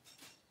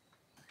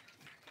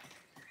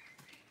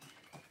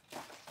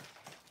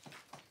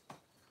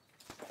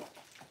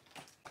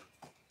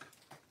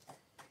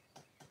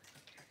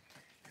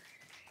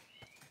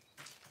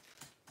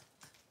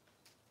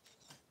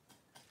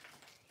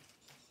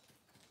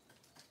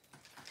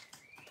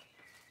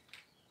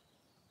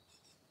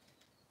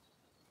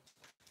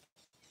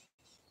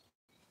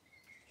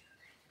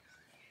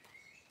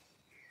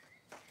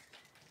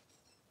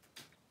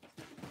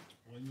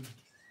 When you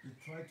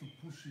try to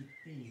push it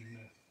in,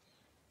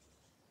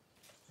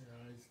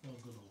 it's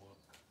not going to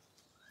work.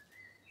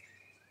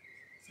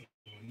 So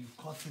when you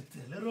cut it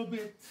a little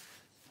bit,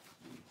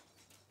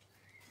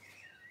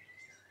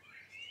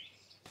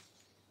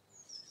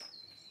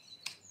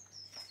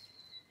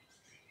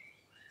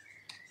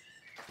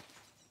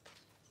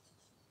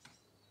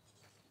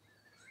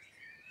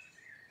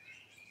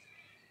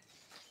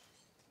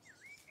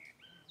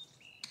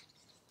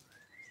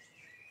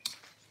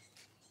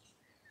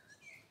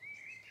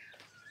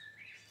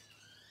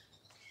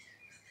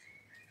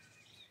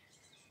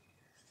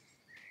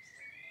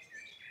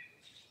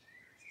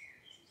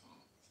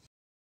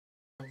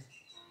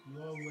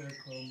 you're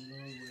welcome, you're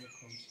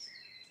welcome.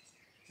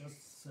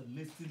 Just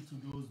listen to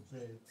those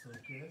birds,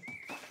 okay?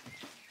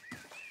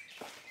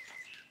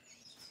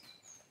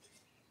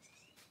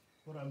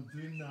 What I'm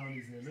doing now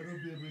is a little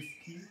bit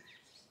risky,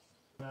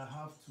 but I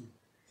have to.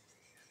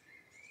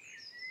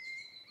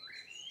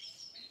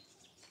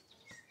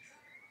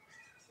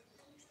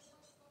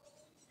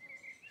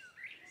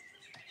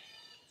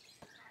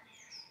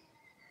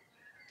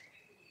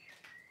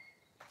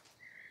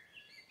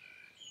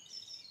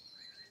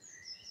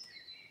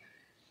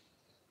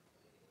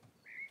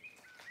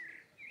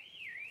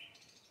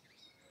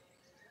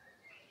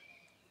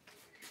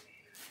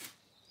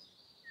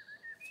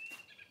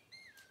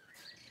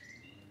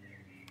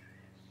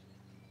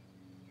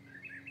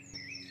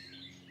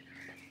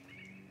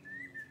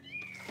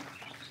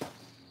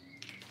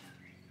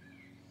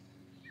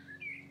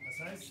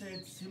 As I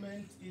said,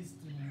 cement is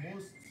the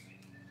most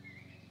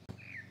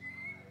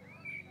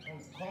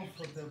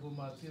uncomfortable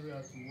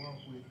material to work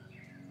with.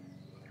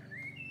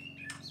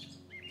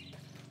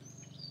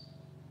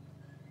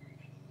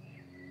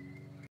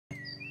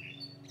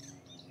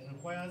 It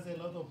requires a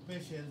lot of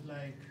patience,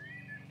 like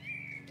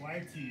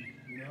Whitey,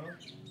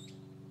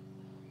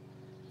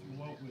 to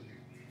work with it.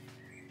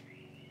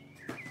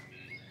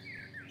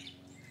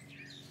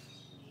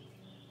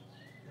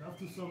 You have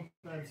to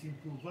sometimes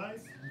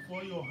improvise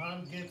before your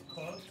hand gets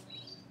caught.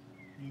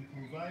 You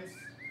improvise.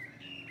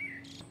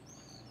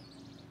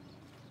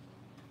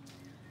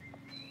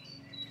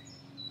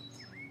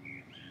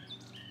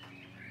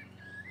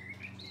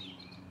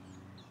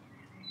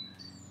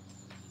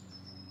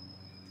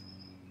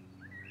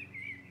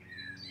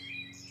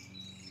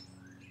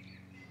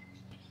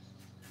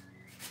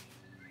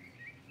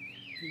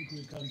 I think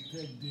we can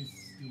take this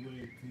the way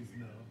it is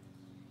now.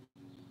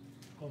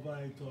 Cover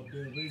it up,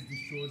 then raise the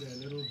shoulder a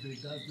little bit.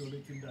 That's the only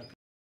thing that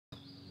can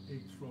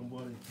take from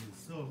what it is.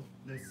 So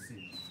let's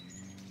see.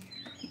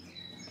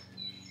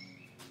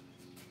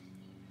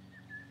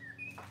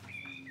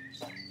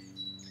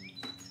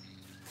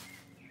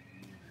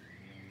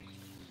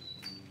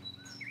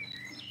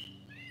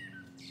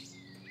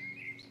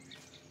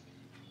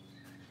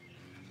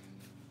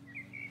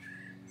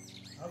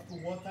 I have to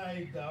water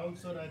it down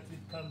so that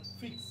it can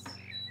fix,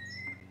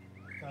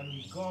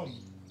 can gum.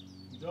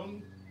 You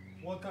don't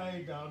water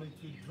it down, it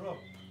will drop.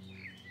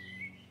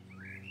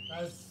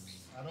 That's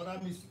another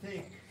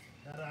mistake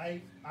that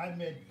I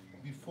made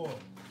before.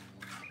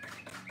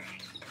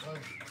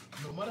 But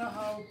no matter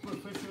how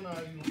professional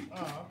you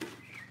are,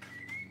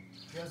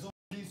 there's always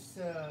this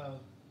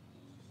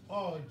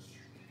urge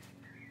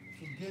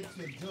to get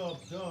your job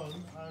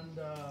done, and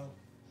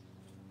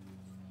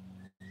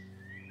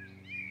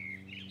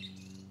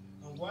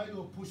while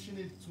you're pushing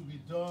it to be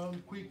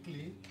done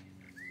quickly,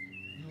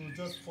 you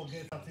just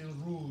forget certain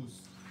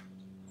rules.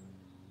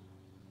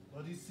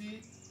 But you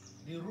see,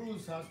 the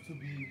rules has to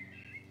be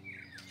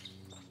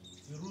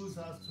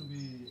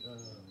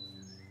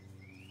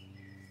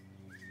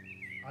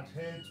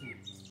adhered to.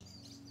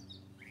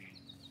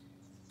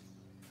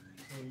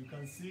 So you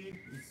can see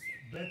it's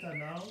better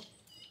now.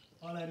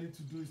 All I need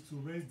to do is to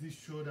raise this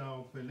shoulder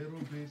up a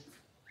little bit.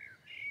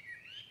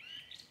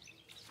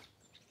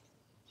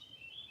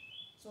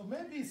 So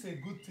maybe it's a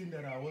good thing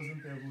that I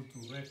wasn't able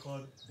to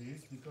record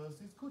this, because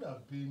it could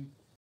have been,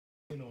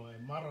 a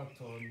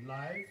marathon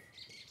live.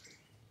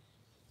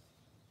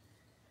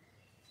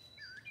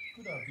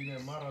 Could have been a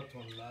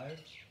marathon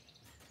live.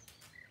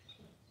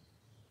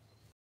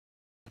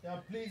 Yeah,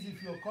 please,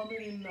 if you're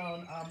coming in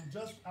now, I'm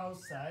just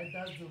outside.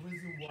 That's the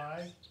reason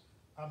why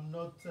I'm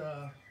not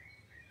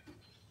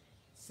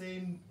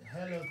saying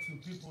hello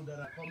to people that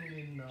are coming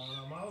in now.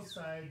 I'm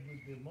outside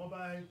with the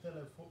mobile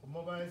telephone,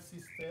 mobile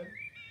system,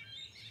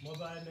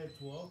 mobile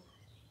network.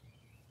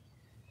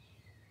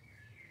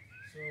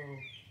 So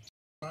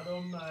I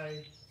don't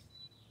mind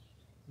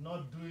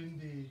not doing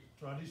the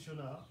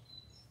traditional.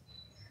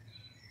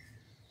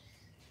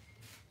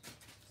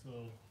 So,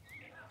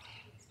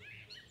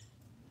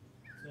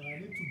 so I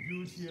need to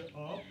build here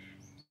up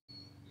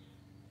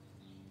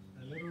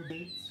a little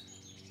bit.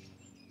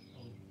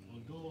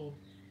 Although,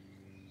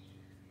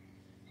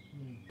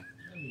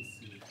 let me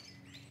see.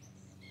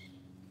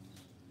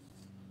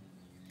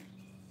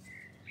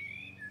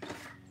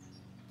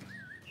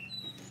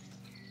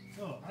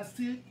 So I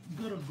still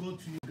gotta go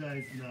to you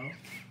guys now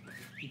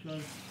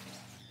because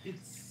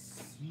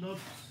it's not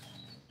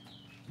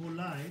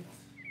polite.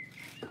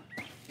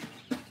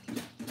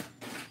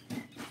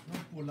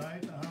 Not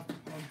polite. I have to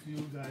come to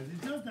you guys.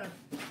 It's just that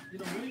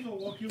when you're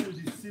working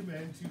with the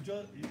cement, you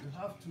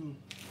have to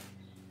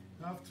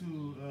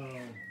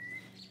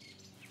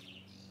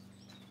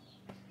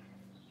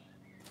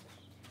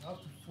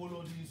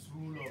follow this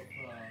rule of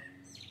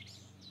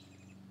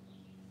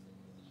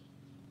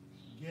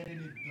getting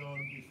it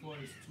done before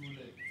it's too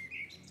late.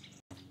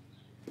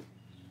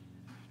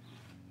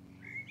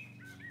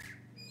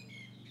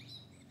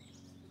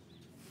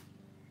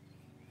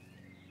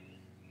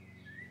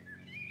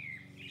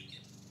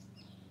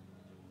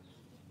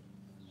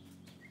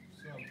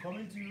 So I'm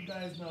coming to you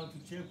guys now to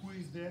check who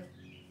is there,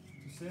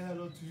 to say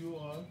hello to you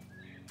all.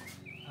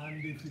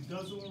 And if it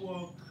doesn't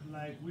work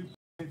like we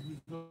planned,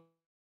 we're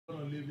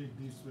gonna leave it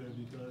this way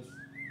because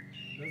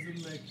it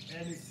doesn't make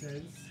any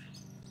sense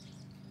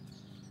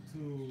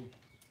to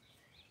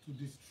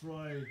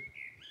destroy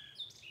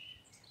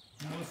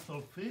most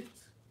of it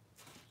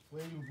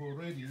when you've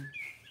already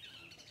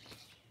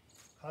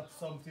had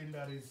something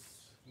that is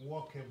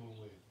workable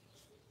with.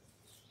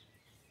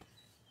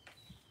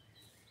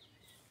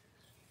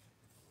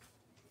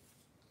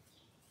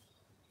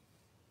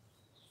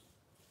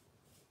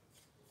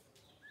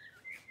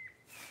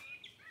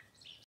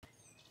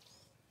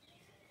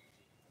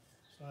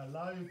 So I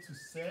allow you to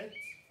set.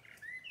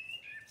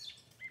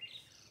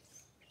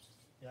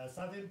 Yeah,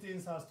 certain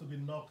things has to be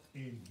knocked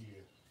in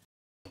here.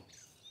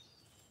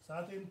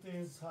 Certain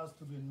things has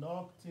to be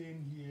knocked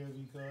in here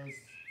because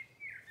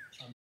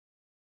I'm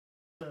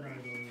that I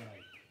don't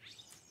like.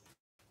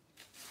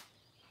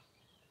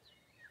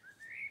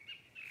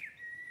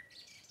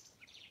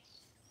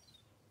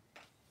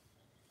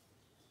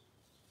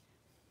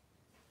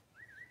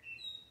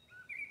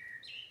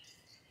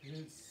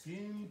 It's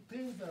seeing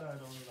things that I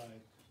don't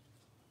like.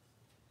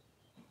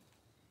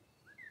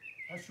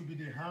 That should be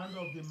the hand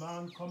of the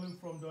man coming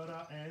from the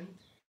other end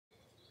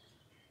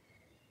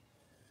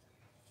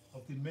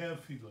of the male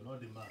figure, not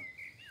the man.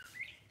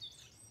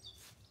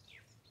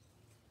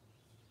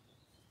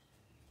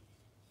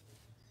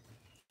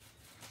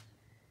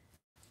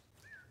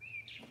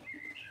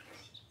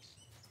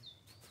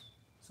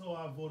 So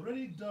I've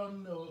already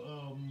done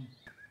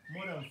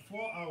more than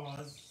 4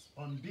 hours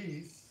on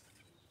this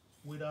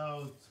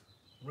without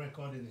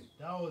recording it.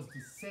 That was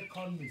the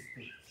second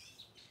mistake.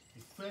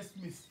 The first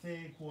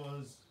mistake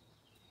was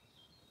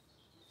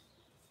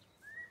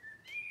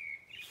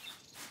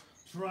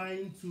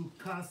trying to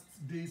cast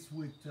this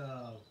with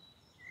a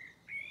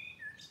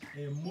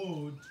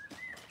mode.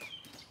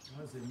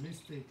 That's a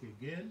mistake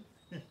again.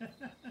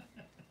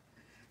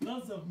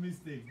 Lots of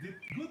mistakes. The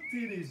good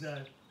thing is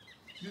that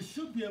you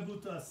should be able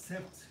to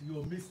accept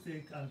your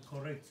mistake and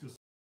correct yourself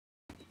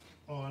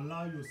or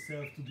allow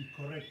yourself to be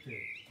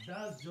corrected.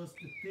 That's just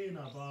the thing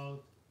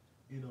about,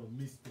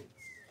 mistakes.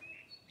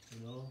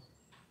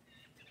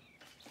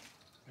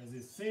 There's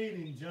a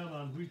saying in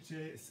German which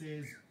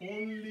says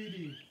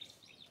only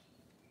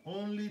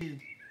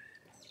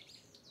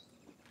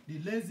the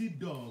lazy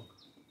dog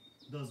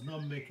does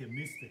not make a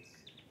mistake.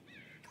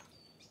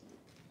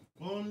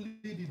 Only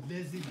the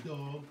lazy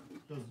dog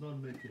does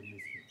not make a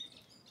mistake.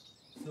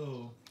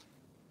 So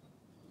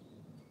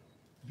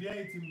bear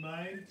it in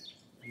mind.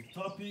 The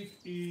topic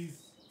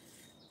is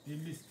the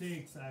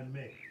mistakes I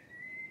make.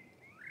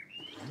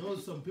 I know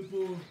some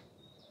people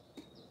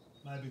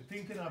might be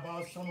thinking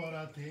about some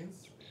other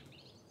things,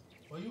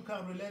 but you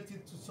can relate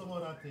it to some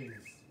other things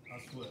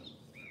as well.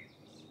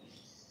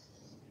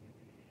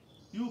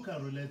 You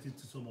can relate it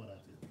to some other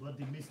things. But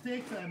the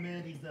mistakes I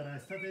made is that I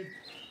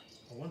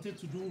wanted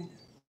to do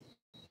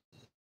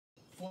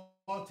 4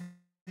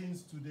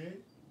 things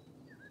today.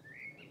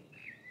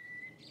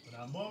 But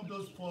among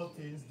those 4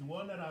 things, the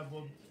one that I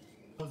was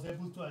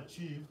able to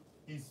achieve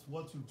is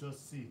what you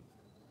just see.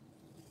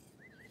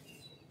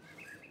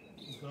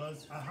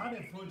 Because I had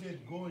a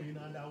project going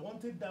and I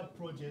wanted that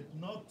project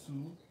not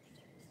to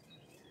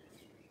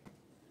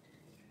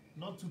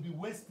be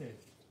wasted.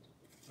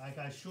 Like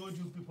I showed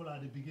you people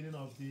at the beginning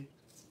of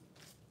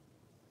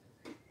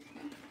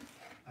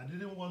I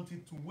didn't want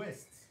it to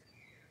waste.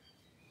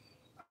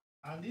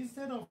 And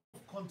instead of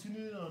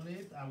continuing on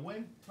it, I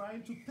went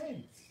trying to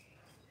paint.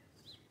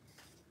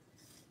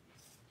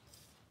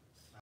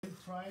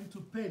 Trying to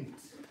paint.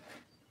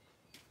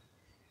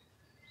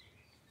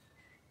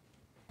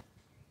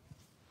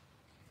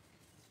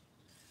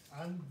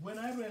 And when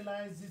I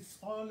realized it's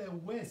all a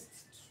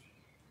waste,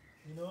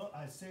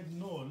 I said,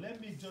 no, let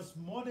me just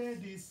model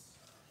this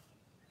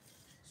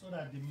so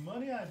that the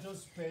money I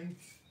just spent,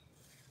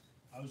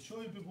 I'll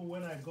show you people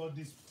when I got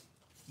these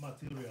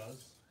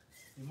materials.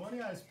 The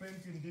money I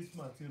spent in this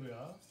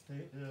material,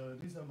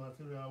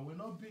 will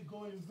not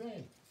go in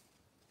vain.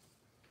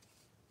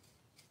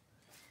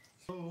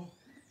 So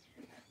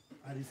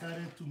I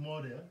decided to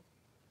model,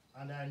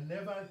 and I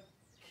never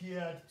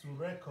cared to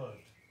record.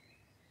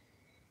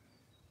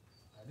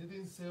 I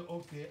didn't say,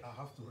 okay, I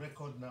have to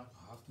record now.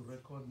 I have to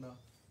record now.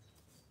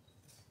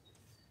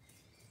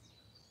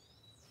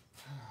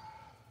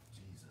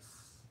 Jesus.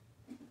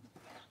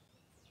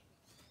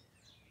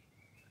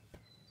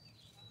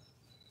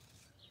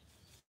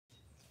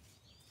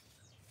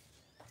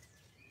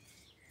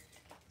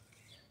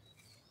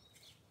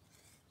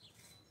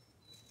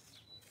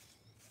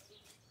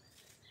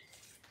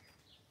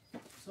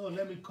 So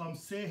let me come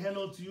say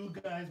hello to you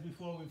guys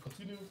before we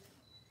continue.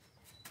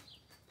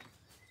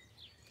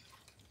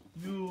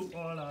 You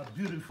all are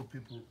beautiful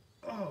people.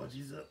 Oh,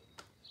 Jesus.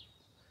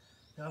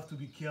 You have to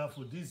be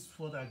careful. This is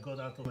what I got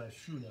out of my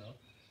shoe now.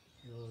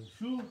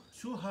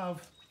 Shoe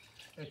have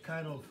a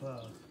kind of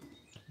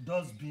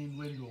dustbin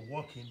when you're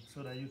walking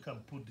so that you can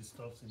put the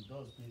stuff in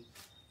dustbin.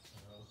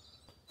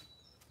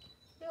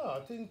 Yeah, I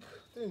think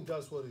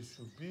that's what it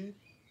should be.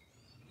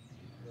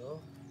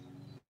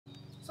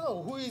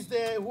 So who is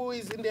there? Who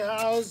is in the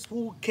house?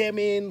 Who came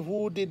in?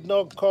 Who did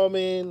not come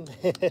in?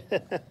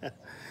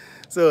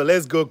 So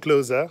let's go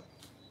closer.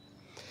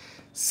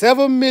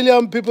 7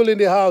 million people in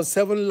the house,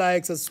 7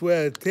 likes, I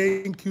swear.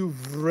 Thank you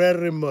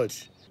very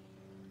much.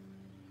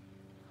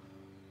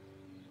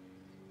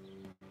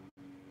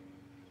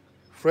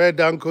 Fred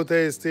Dankote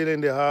is still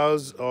in the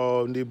house.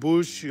 On the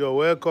bush, you're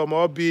welcome.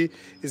 Obi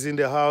is in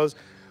the house.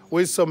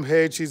 With some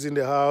H is in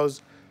the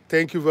house.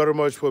 Thank you very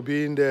much for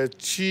being there.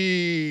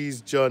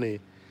 Cheese, Johnny.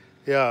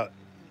 Yeah.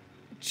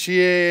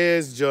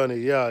 Cheers, Johnny.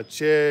 Yeah.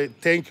 Cheers.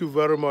 Thank you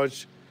very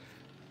much.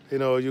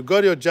 You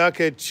got your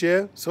jacket,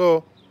 cheer.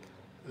 So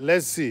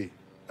let's see.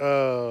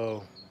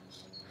 You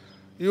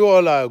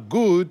all are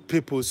good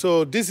people.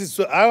 So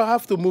I'll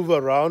have to move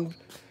around,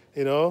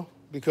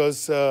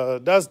 because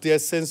that's the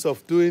essence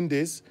of doing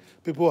this.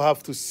 People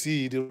have to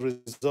see the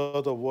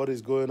result of what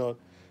is going on.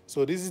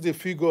 So this is the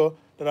figure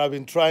that I've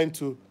been trying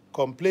to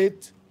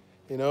complete,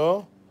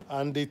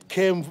 and it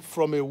came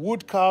from a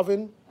wood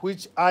carving,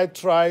 which I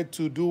tried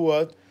to do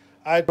what?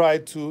 I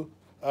tried to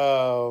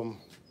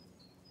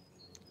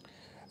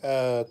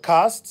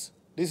cast.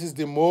 This is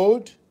the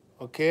mold,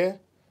 okay?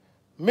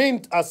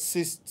 Mint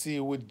assist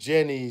with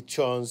Jenny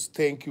Chance.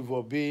 Thank you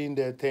for being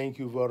there. Thank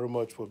you very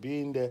much for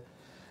being there,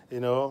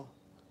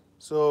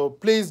 So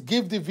please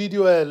give the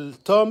video a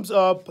thumbs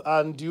up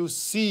and you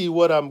see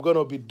what I'm going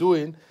to be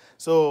doing.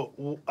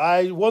 So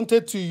I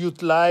wanted to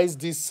utilize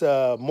this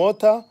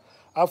mortar.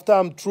 After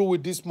I'm through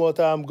with this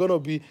mortar, I'm going to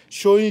be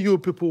showing you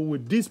people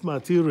with this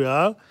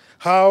material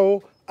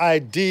how I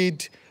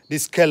did the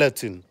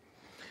skeleton.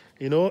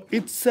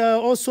 It's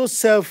also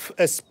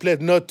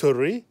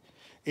self-explanatory,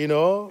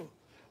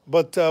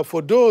 but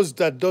for those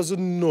that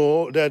doesn't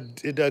know,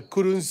 that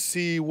couldn't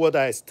see when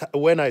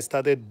I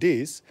started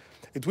this,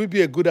 it would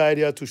be a good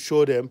idea to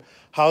show them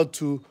how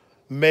to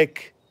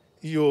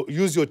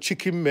use your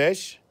chicken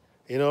mesh,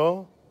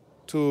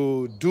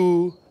 to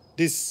do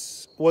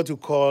this, what you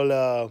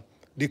call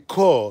the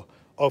core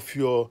of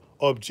your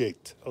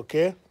object,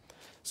 okay?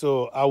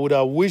 So I would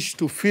have wished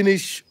to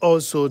finish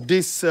also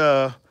this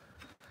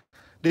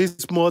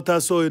mortar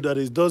so that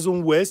it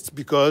doesn't waste,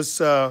 because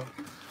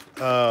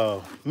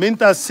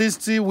Mint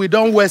Assist, we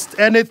don't waste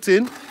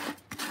anything.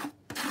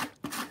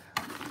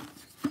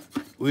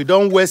 We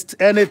don't waste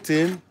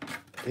anything.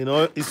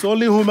 It's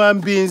only human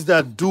beings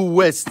that do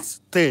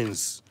waste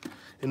things.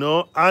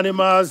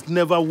 Animals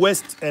never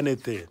waste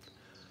anything.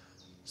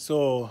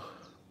 So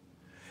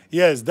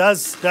yes,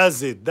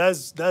 that's it.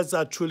 That's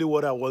actually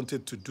what I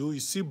wanted to do. You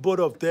see both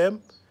of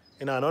them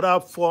in another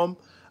form.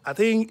 I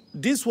think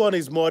this one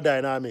is more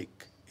dynamic,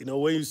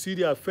 when you see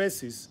their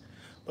faces.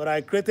 But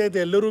I created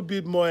a little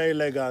bit more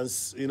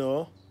elegance,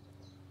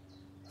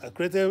 I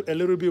created a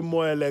little bit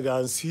more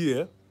elegance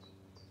here,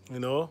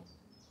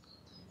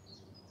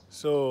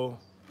 So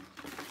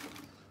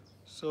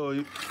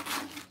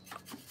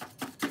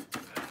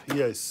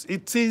yes,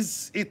 it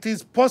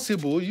is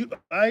possible. You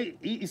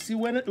see,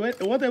 whatever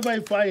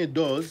Ifeanyi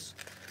does,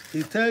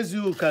 he tells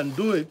you can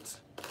do it.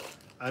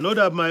 I know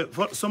that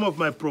some of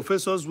my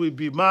professors will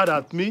be mad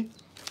at me.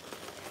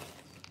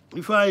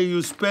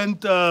 You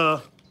spent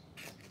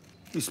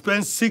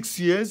 6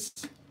 years.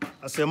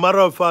 As a matter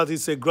of fact,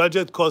 it's a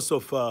graduate course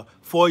of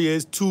 4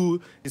 years.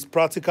 2 is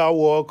practical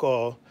work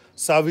or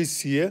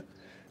service year,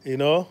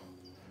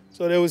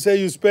 So they will say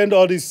you spend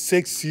all these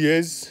 6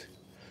 years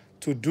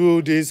to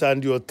do this,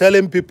 and you're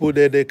telling people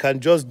that they can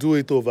just do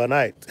it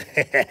overnight.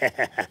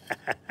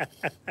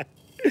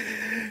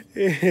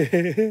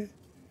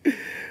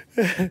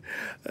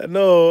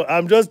 No,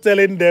 I'm just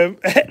telling them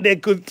they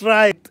could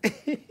try it.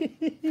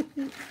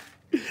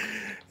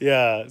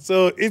 Yeah,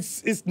 so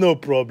it's no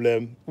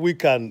problem. We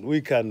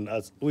can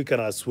as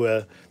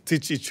well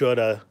teach each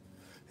other,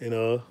 you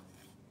know,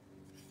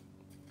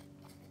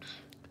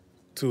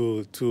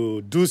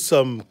 to do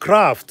some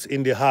craft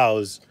in the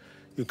house.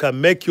 You can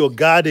make your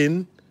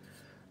garden,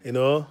 you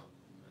know,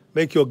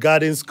 make your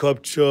garden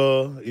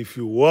sculpture if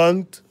you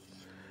want.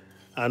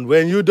 And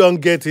when you don't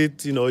get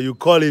it, you know, you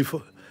call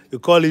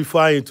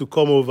Ifeanyi to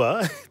come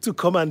over to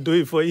come and do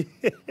it for you.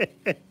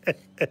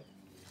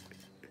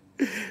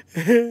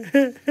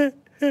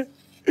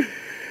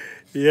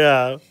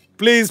 Yeah.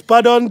 Please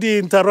pardon the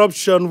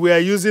interruption. We are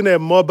using a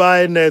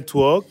mobile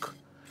network.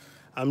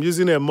 I'm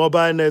using a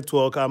mobile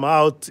network. I'm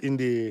out in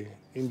the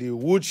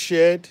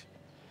woodshed.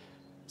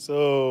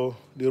 So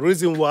the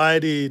reason why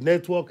the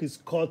network is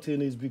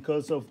cutting is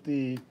because of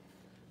the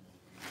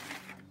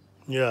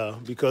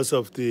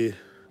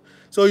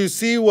so you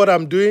see what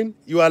I'm doing?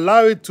 You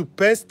allow it to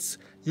pest,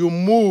 you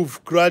move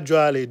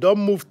gradually. Don't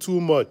move too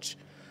much.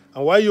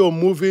 And while you're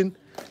moving,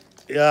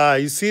 yeah,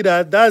 you see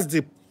that's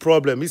the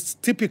problem. It's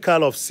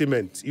typical of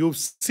cement. You've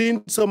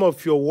seen some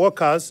of your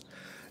workers,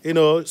 you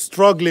know,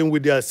 struggling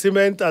with their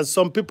cement, and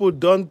some people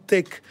don't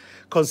take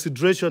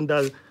consideration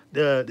that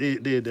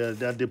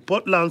the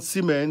Portland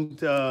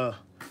cement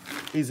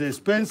is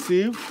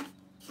expensive.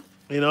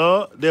 You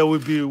know, they will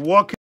be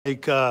working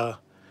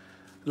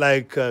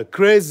like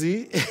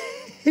crazy.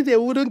 They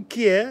wouldn't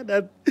care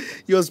that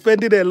you're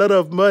spending a lot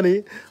of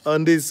money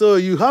on this. So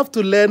you have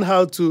to learn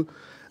how to,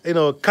 you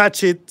know,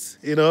 catch it,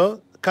 you know,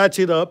 catch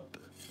it up.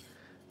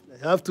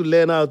 You have to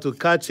learn how to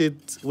catch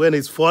it when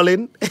it's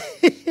falling.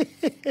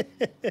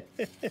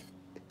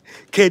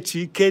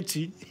 Catchy,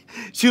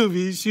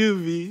 shooby,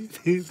 shooby.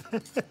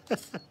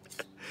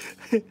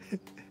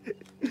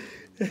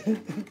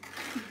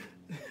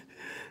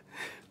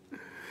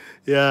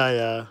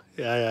 Yeah,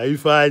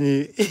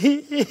 Ifeanyi.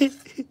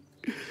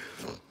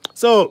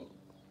 So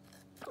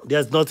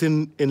there's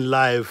nothing in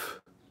life.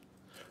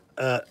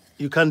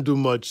 You can't do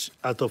much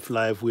out of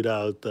life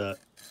without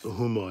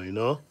humor, you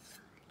know.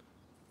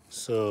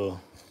 So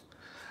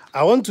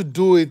I want to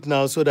do it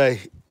now so that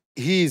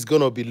he is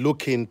gonna be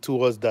looking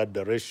towards that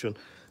direction.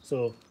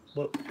 So,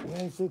 but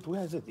where is it?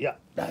 Where is it? Yeah,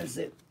 that's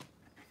it.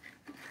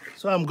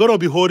 So I'm gonna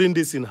be holding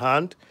this in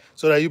hand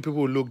so that you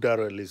people will look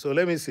directly. So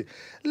let me see.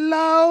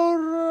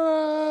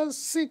 Laura's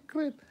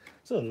secret.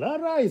 So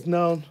Laura is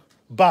now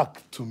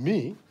back to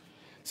me.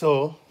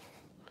 So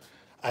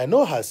I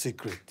know her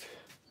secret.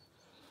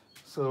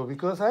 So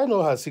because I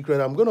know her secret,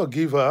 I'm gonna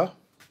give her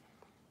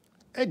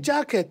a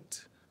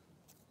jacket.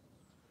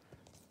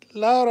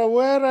 Laura,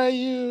 where are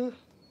you?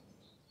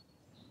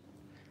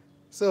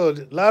 So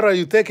Laura,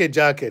 you take a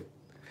jacket.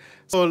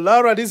 So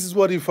Laura, this is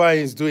what Ifeanyi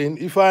is doing.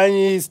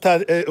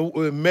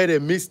 Ifeanyi made a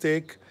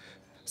mistake,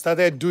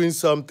 started doing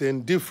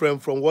something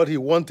different from what he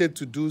wanted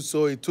to do,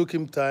 so it took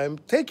him time.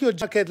 Take your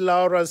jacket,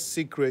 Laura's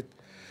secret.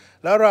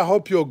 Laura, I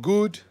hope you're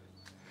good.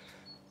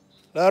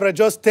 Laura,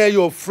 just tell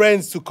your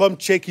friends to come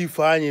check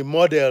Ifeanyi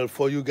model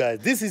for you guys.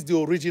 This is the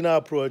original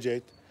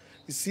project.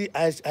 You see,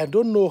 I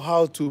don't know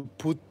how to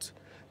put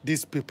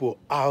these people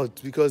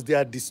out because they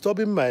are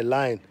disturbing my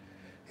line,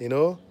 you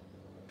know?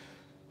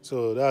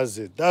 So that's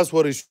it. That's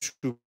what it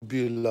should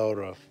be,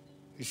 Laura.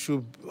 You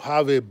should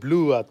have a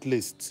blue at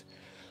least.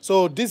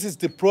 So this is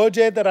the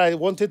project that I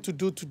wanted to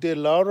do today,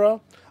 Laura.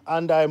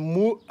 And I've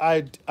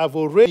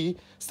already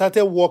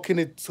started working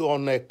it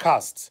on a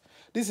cast.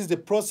 This is the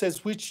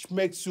process which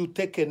makes you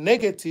take a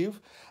negative,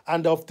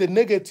 and of the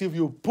negative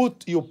you pour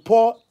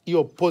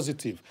your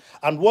positive.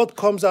 And what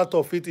comes out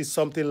of it is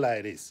something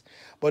like this.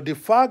 But the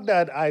fact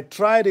that I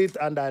tried it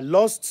and I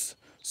lost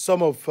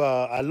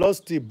I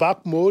lost the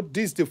back mode.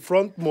 This is the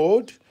front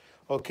mode,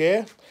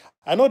 okay?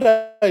 I know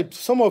that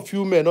some of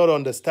you may not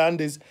understand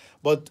this,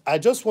 but I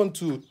just want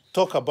to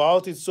talk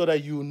about it so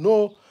that you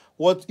know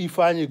what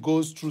Ifeanyi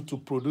goes through to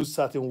produce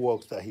certain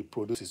works that he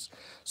produces.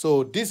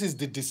 So this is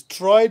the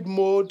destroyed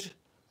mode,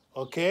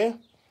 okay?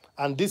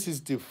 And this is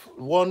the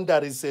one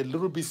that is a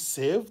little bit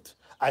saved.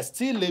 I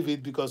still leave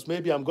it because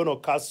maybe I'm going to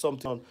cast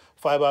something on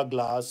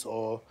fiberglass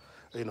or,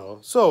 you know.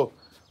 So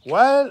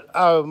while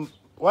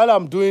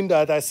I'm doing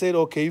that, I said,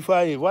 okay,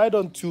 Ifeanyi, why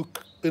don't you,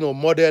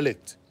 model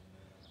it?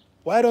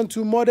 Why don't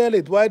you model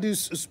it? Why do you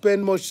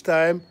spend much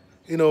time,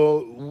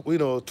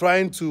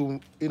 trying to,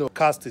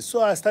 cast it?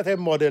 So I started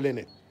modeling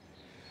it.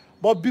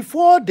 But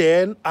before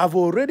then, I've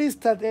already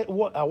started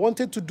I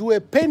wanted to do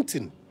a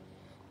painting.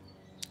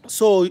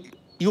 So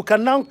you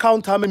can now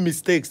count how many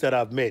mistakes that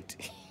I've made.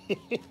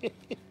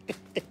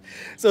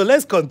 So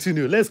let's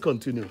continue.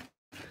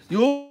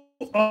 You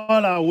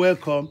all are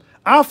welcome.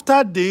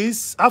 After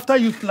this, after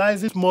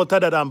utilizing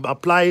mortar that I'm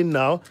applying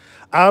now,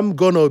 I'm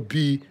going to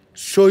be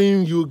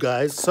showing you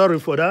guys, sorry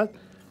for that,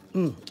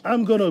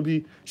 I'm going to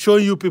be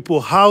showing you people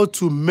how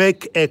to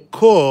make a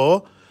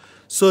core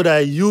so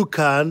that you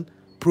can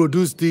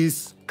produce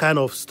this kind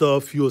of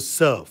stuff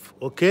yourself,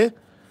 okay?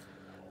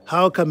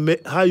 How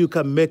you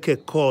can make a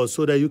course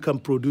so that you can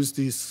produce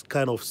this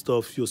kind of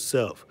stuff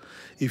yourself.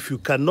 If you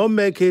cannot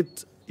make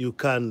it,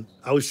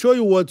 I will show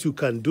you what you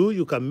can do.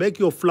 You can make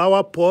your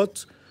flower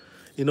pot,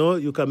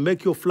 you can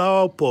make your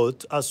flower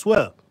pot as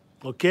well,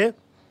 okay?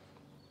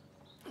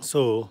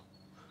 So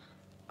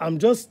I'm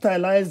just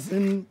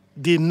stylizing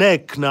the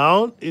neck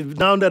now.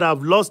 Now that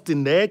I've lost the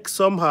neck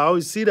somehow,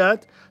 you see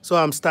that? So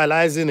I'm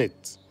stylizing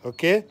it,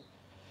 okay?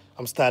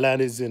 I'm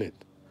stylizing it.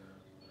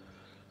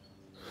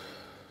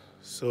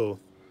 So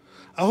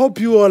I hope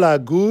you all are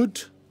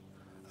good.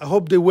 I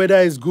hope the weather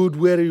is good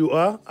where you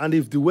are. And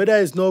if the weather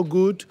is not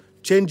good,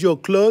 change your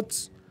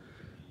clothes.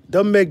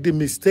 Don't make the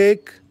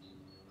mistake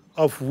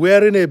of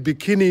wearing a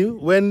bikini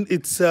when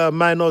it's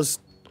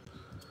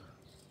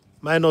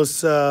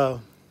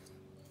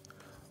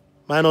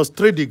minus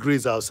 3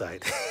 degrees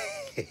outside.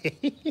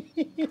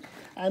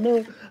 I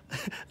know.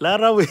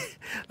 Lara,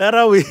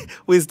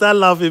 we start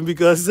laughing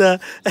because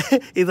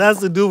it has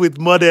to do with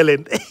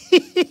modeling.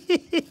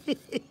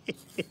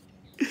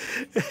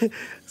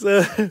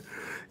 So,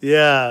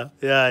 yeah.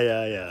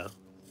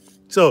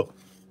 So,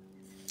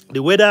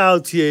 the weather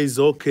out here is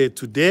okay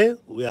today.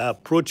 We are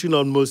approaching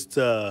almost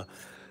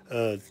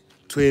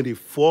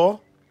 24,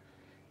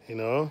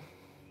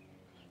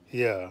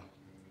 Yeah.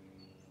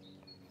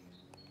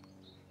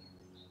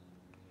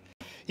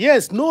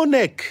 Yes, no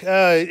neck.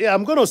 Yeah,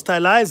 I'm going to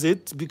stylize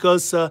it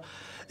because,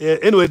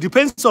 anyway, it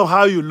depends on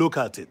how you look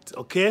at it,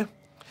 okay?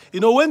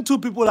 When two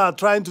people are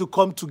trying to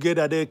come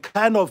together, they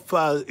kind of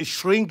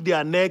shrink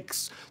their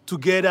necks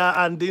together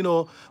and,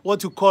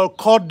 what you call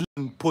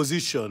cuddling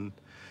position,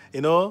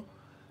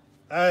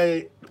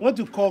 what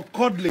you call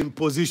cuddling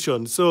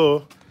position.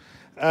 So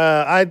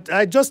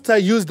I just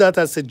use that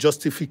as a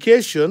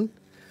justification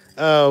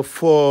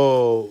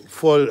for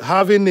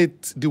having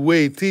it the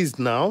way it is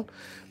now,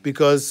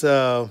 because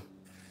I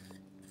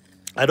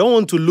don't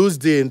want to lose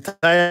the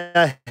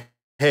entire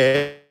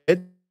head.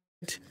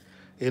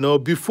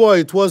 Before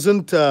it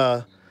wasn't.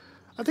 I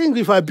think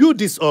if I build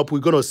this up, we're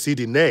gonna see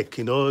the neck.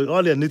 All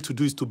I need to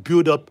do is to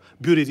build it.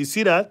 You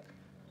see that?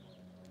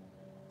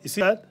 You see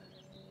that?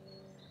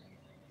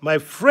 My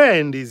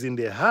friend is in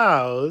the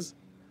house.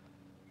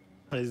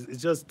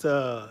 It's just,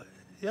 yeah,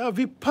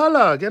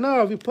 Vipala,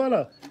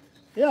 Vipala.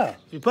 Yeah,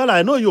 Vipala,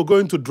 I know you're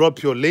going to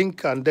drop your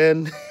link and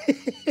then...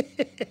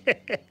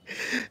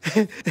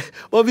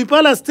 Well,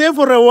 Vipala, stay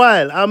for a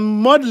while.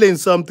 I'm modeling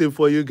something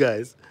for you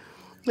guys.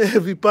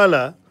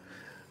 Vipala.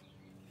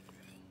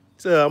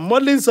 So I'm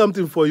modeling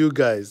something for you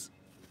guys.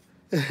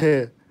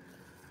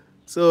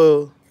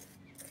 So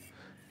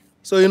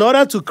in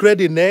order to create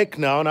the neck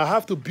now, I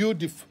have to build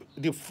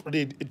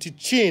the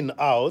chin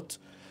out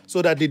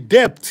so that the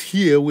depth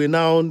here will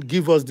now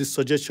give us the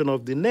suggestion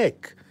of the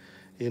neck,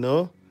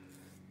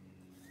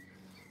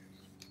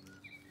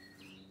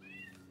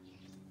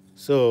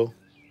 So,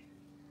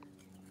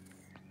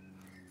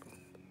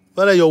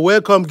 brother, you're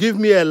welcome. Give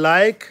me a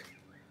like.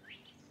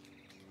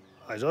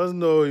 I just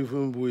know if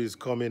who is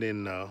coming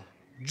in now.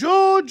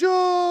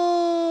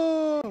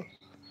 Jojo!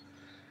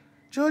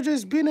 Jojo,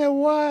 it's been a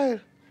while.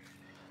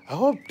 I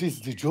hope this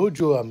is the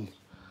Jojo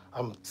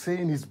I'm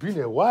saying it's been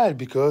a while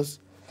because,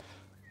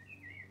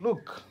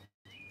 look,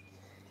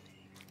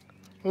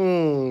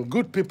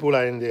 good people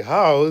are in the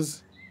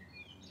house.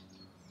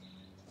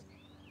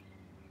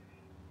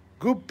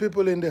 Good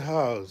people in the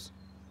house.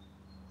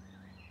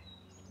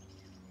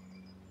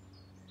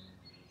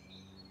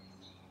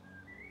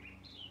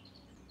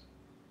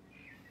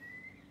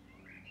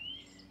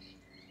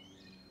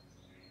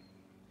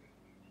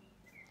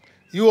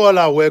 You all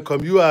are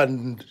welcome. You are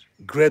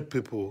great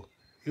people.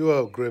 You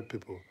are great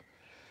people.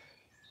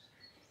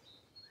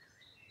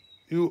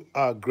 You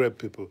are great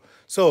people.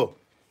 So,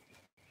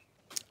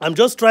 I'm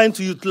just trying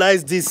to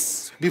utilize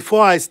this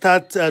before I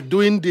start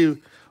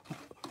doing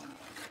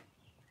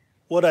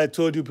what I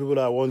told you people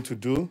I want to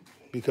do,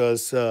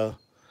 because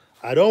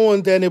I don't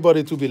want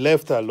anybody to be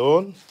left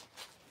alone.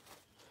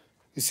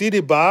 You see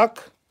the back?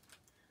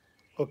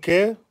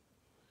 Okay?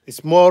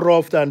 It's more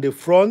rough than the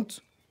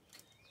front.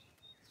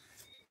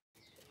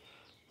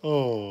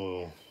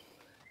 Oh,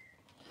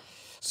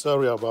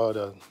 sorry about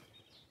that.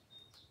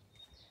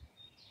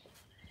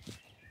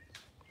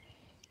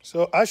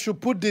 So I should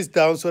put this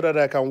down so that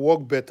I can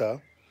walk better.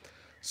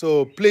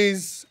 So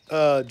please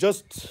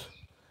just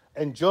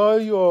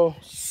enjoy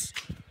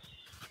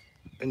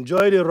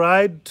the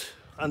ride,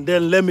 and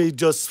then let me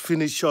just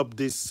finish up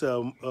this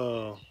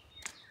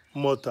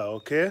motor,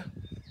 okay?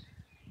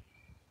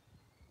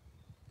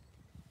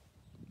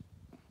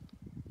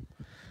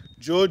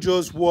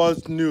 Jojo's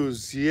World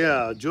News.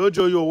 Yeah,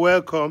 Jojo, you're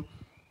welcome.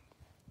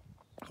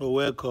 You're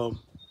welcome.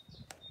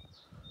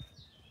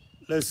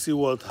 Let's see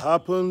what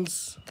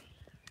happens.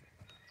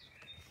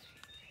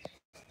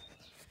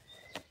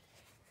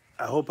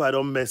 I hope I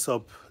don't mess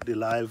up the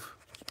live.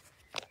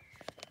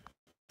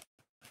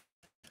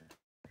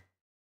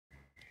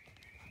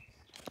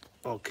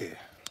 Okay.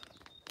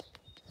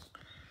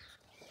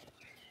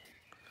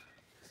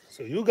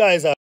 So you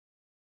guys are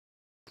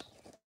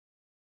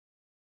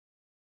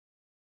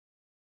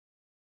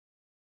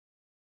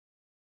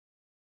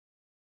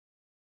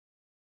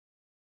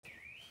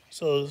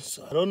So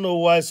I don't know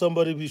why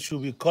somebody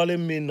should be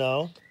calling me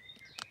now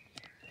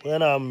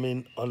when I'm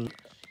on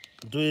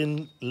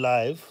doing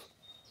live.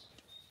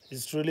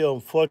 It's really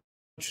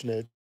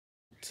unfortunate.